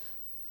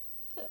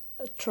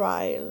a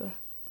trial.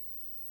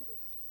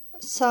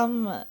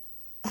 Some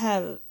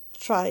have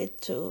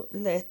tried to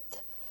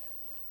let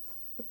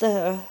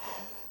the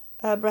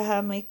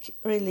Abrahamic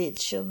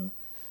religion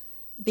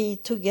be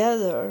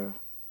together.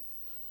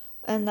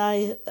 And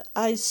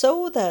I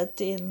saw that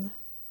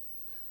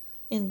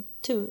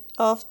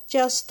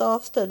just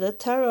after the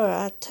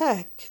terror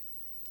attack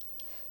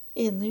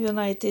in the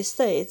United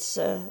States,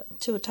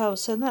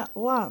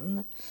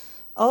 2001.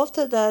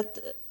 After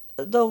that,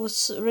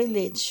 those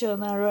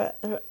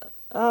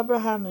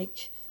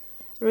Abrahamic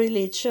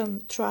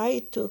religion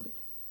tried to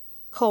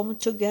come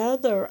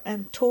together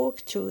and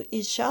talk to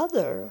each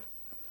other,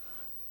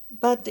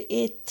 but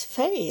it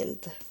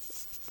failed.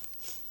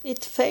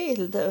 It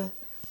failed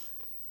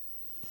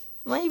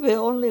maybe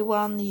only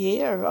 1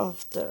 year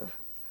after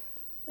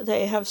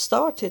they have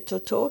started to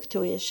talk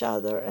to each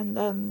other, and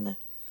then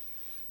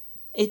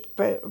it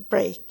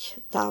break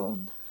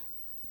down.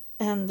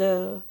 And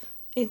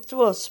it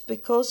was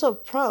because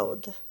of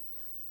pride.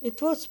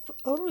 It was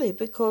only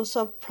because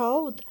of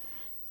pride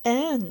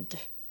and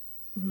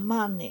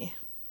money.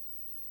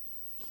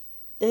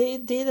 They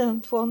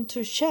didn't want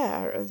to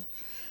share.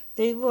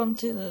 They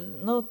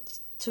wanted not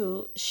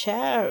to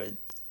share.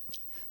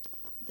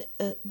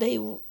 They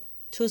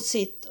to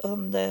sit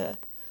on the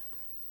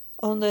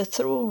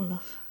throne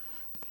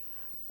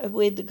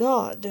with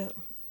God.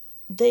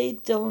 They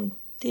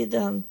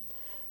didn't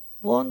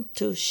want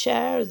to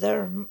share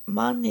their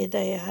money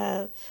they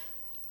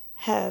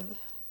have.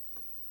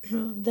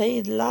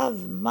 They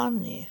love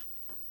money,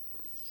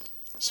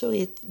 so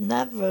it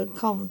never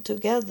come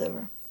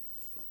together.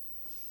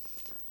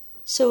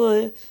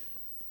 So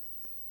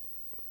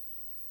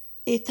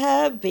it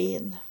have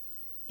been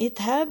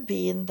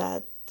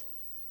that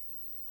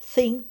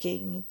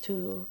thinking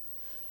to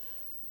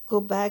go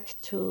back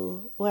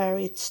to where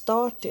it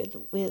started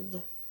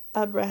with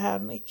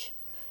Abrahamic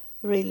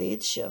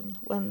religion,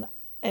 when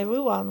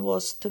everyone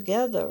was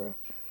together,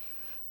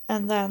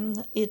 and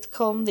then it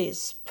come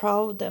these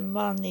proud and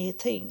money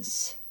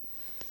things,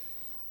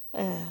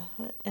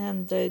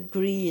 and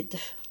greed.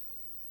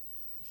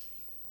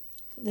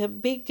 The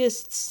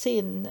biggest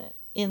sin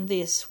in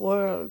this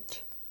world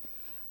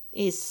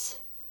is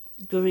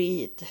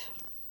greed.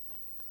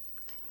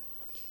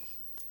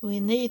 We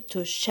need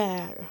to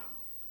share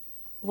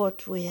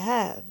what we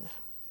have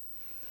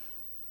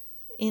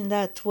in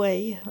that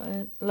way,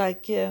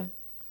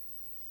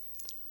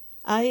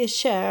 I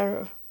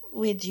share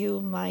with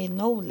you my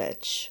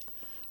knowledge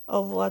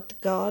of what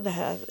God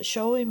have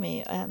shown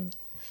me and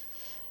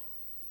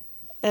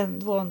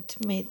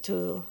want me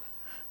to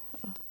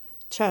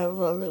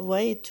travel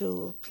away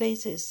to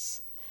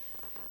places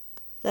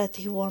that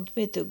He want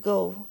me to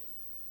go,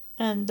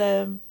 and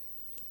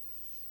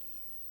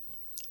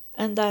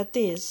that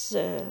is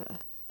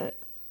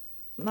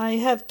I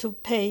have to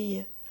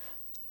pay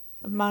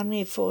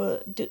money for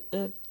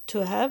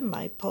to have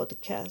my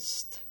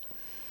podcast.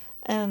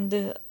 And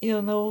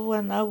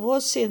when I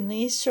was in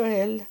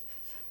Israel,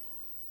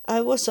 I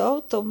was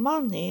out of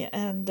money,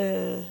 and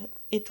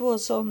it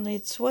was on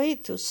its way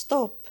to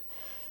stop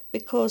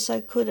because I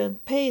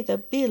couldn't pay the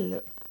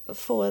bill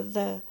for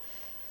the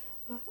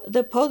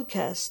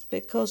podcast,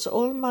 because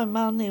all my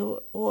money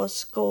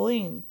was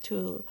going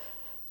to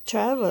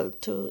travel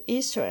to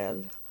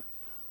Israel.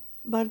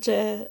 But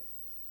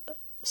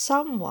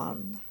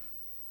someone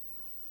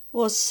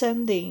was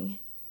sending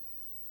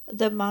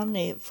the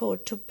money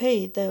to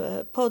pay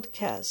the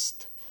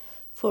podcast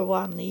for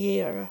 1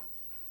 year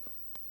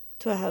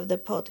to have the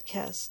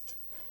podcast.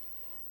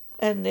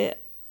 And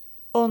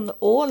on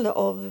all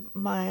of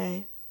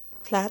my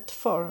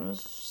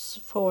platforms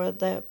for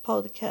the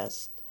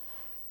podcast,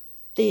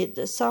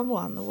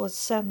 someone was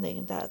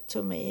sending that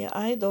to me.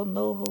 I don't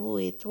know who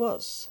it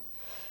was,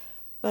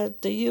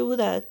 but you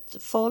that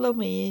follow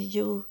me,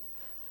 you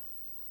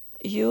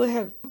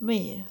helped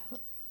me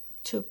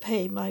to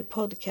pay my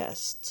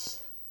podcasts.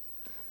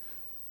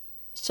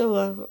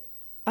 So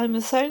I'm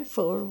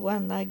thankful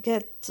when I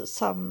get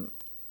some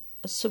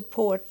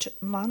support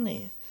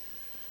money,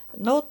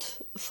 not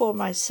for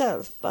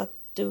myself, but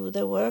do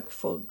the work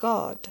for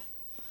God.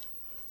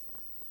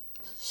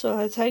 So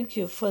I thank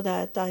you for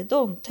that. I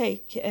don't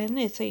take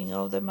anything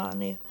of the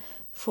money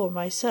for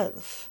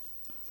myself.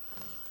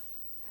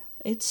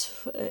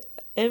 It's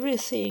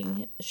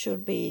everything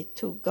should be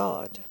to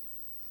God,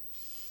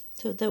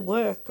 to the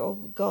work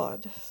of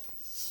God.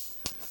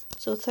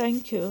 So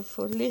thank you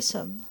for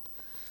listening.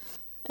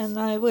 And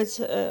I will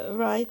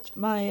write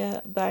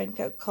my bank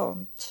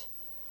account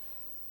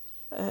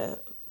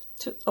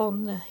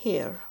on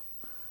here,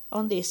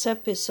 on this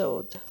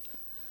episode.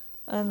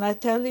 And I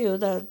tell you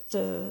that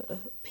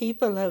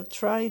people have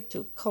tried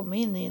to come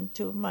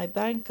into my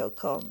bank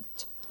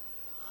account,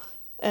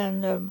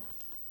 and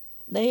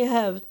they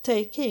have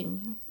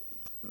taken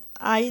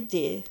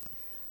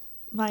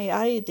my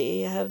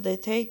ID have they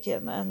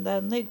taken, and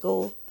then they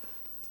go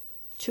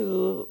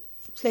to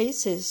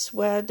places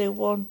where they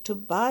want to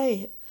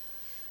buy,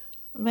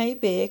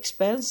 maybe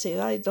expensive,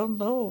 I don't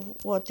know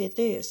what it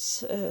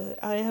is,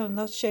 I have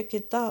not checked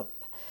it up,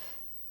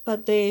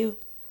 but they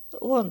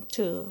want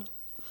to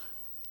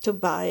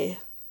buy,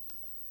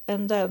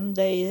 and then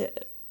they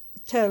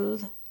tell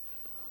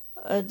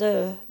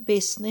the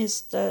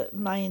business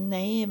my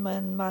name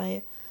and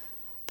my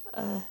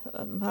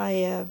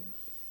my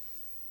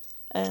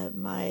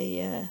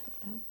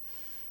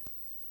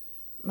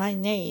my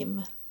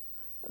name,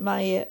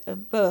 my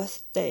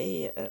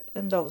birthday,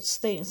 and those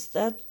things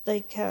that they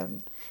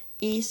can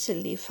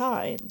easily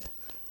find,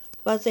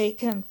 but they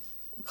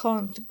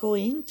can't go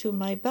into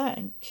my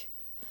bank.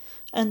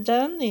 And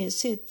then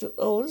is it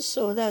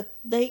also that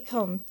they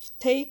can't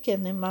take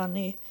any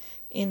money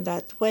in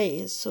that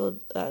way, so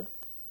that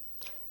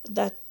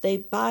they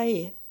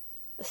buy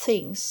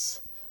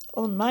things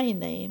on my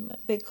name,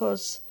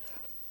 because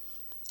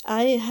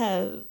I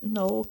have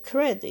no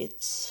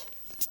credits.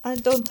 I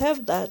don't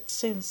have that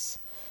since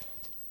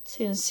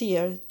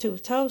year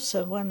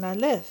 2000 when I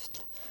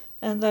left.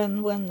 And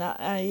then when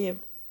I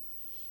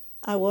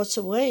was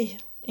away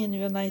in the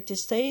United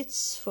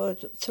States for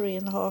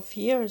 3.5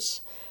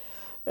 years,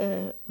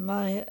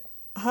 my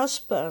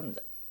husband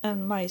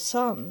and my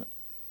son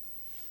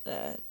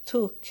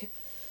took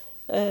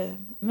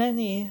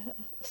many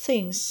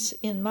things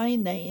in my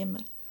name,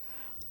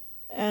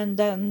 and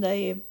then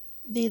they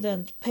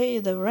didn't pay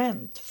the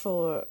rent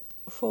for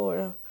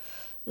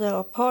the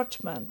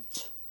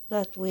apartment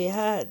that we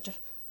had,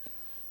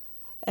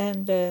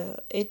 and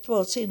it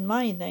was in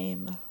my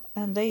name,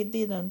 and they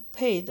didn't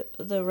pay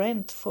the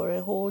rent for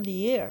a whole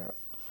year.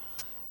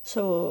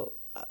 So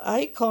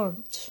I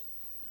can't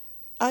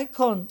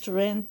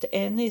rent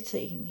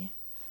anything.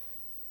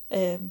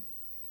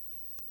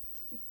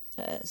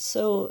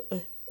 So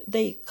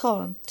they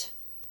can't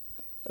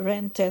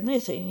rent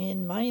anything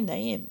in my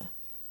name.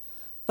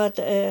 But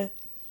I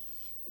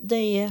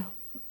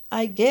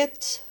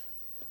get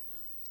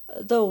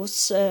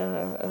those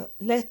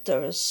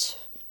letters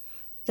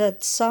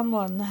that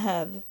someone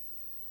have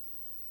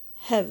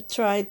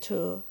tried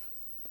to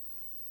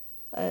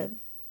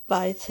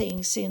buy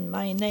things in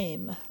my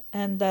name,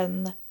 and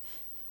then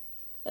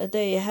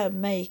they have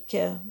make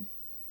a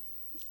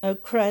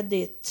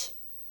credit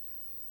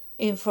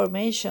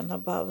information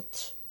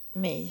about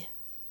me,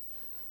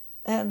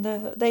 and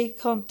they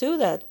can't do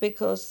that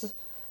because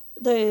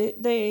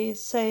they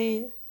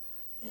say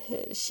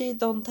she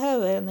don't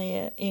have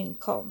any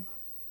income,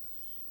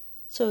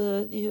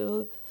 so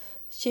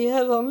she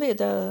have only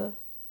the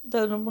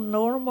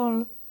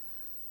normal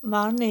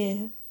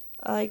money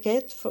I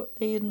get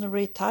in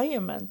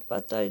retirement,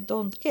 but I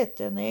don't get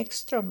any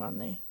extra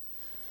money.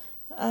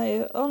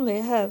 I only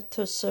have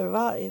to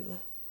survive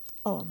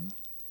on.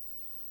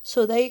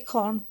 So they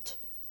can't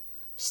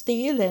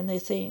steal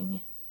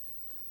anything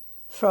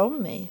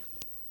from me.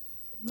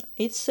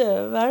 It's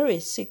very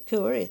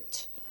secure,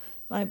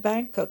 my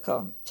bank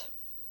account.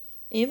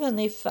 Even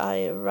if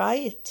I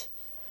write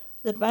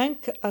the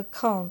bank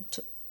account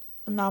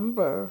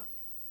number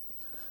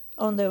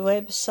on the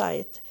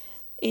website,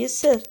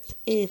 is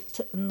it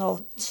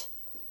not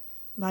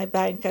my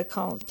bank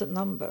account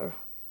number?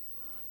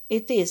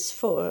 It is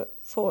for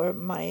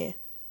my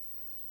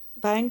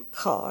bank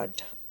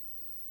card,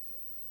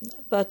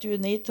 but you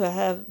need to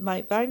have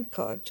my bank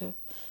card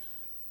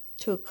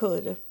to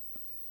could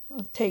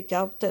take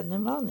out any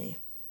money.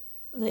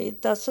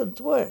 It doesn't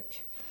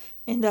work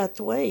in that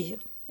way.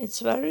 It's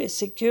very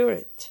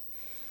secure.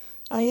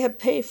 I have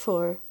paid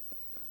for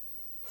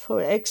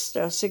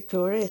extra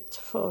security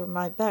for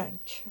my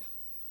bank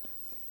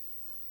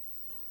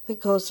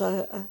because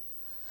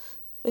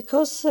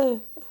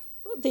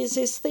this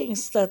is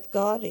things that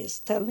God is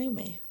telling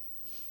me.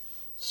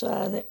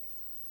 So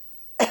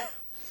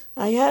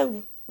I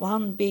have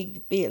one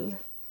big bill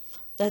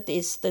that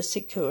is the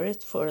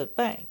security for a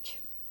bank.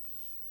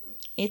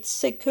 It's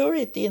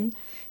security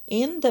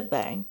in the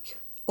bank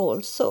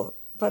also,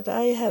 but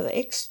I have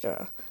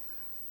extra,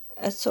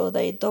 so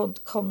they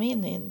don't come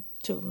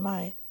into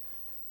my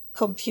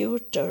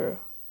computer.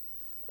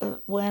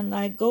 When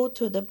I go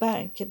to the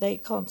bank, they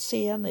can't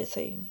see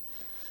anything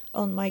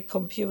on my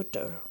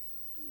computer.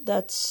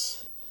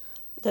 That's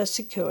the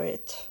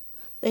security.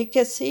 They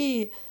can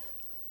see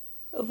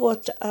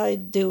what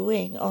I'm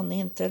doing on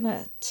the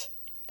internet.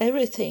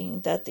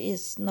 Everything that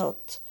is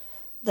not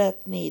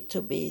that need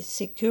to be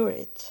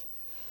secured.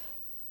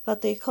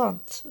 But they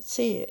can't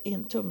see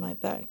into my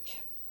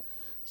bank.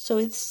 So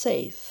it's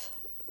safe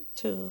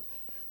to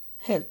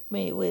help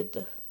me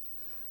with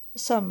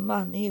some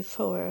money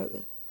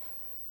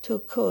to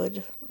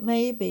could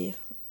maybe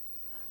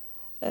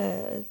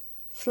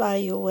fly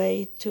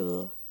away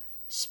to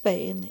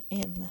Spain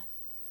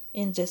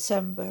in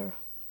December,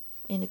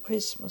 in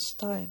Christmas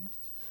time.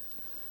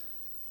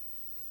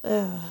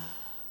 But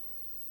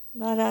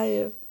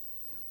I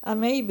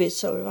maybe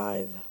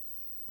survive.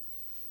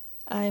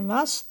 I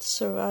must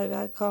survive.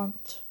 I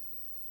can't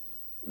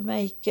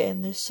make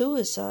any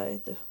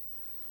suicide,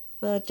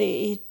 but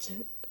it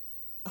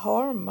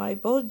harm my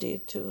body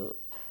to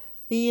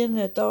be in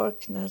the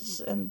darkness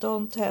and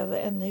don't have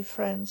any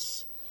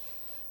friends,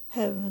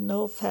 have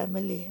no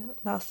family,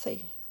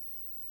 nothing.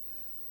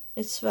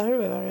 It's very,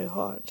 very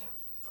hard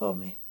for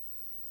me.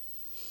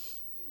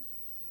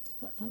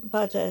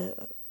 But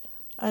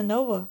I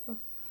know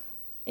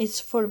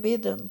it's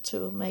forbidden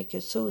to make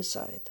a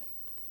suicide.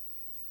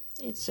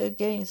 It's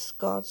against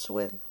God's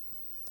will.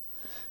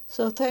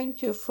 So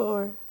thank you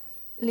for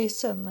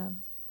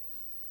listening,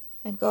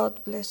 and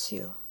God bless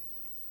you.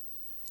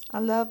 I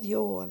love you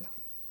all.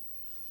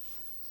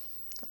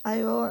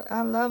 I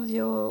love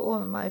you,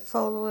 all my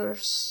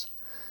followers,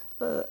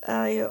 but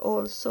I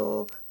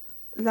also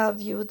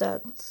love you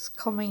that's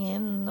coming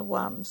in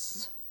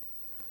once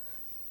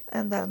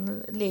and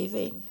then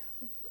leaving.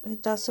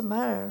 It doesn't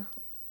matter.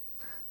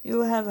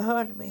 You have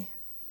heard me.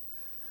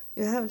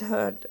 You have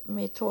heard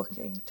me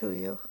talking to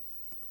you.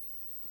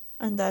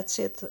 And that's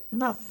it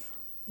enough.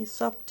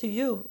 It's up to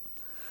you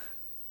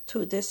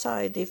to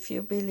decide if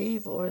you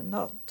believe or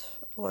not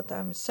what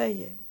I'm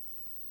saying.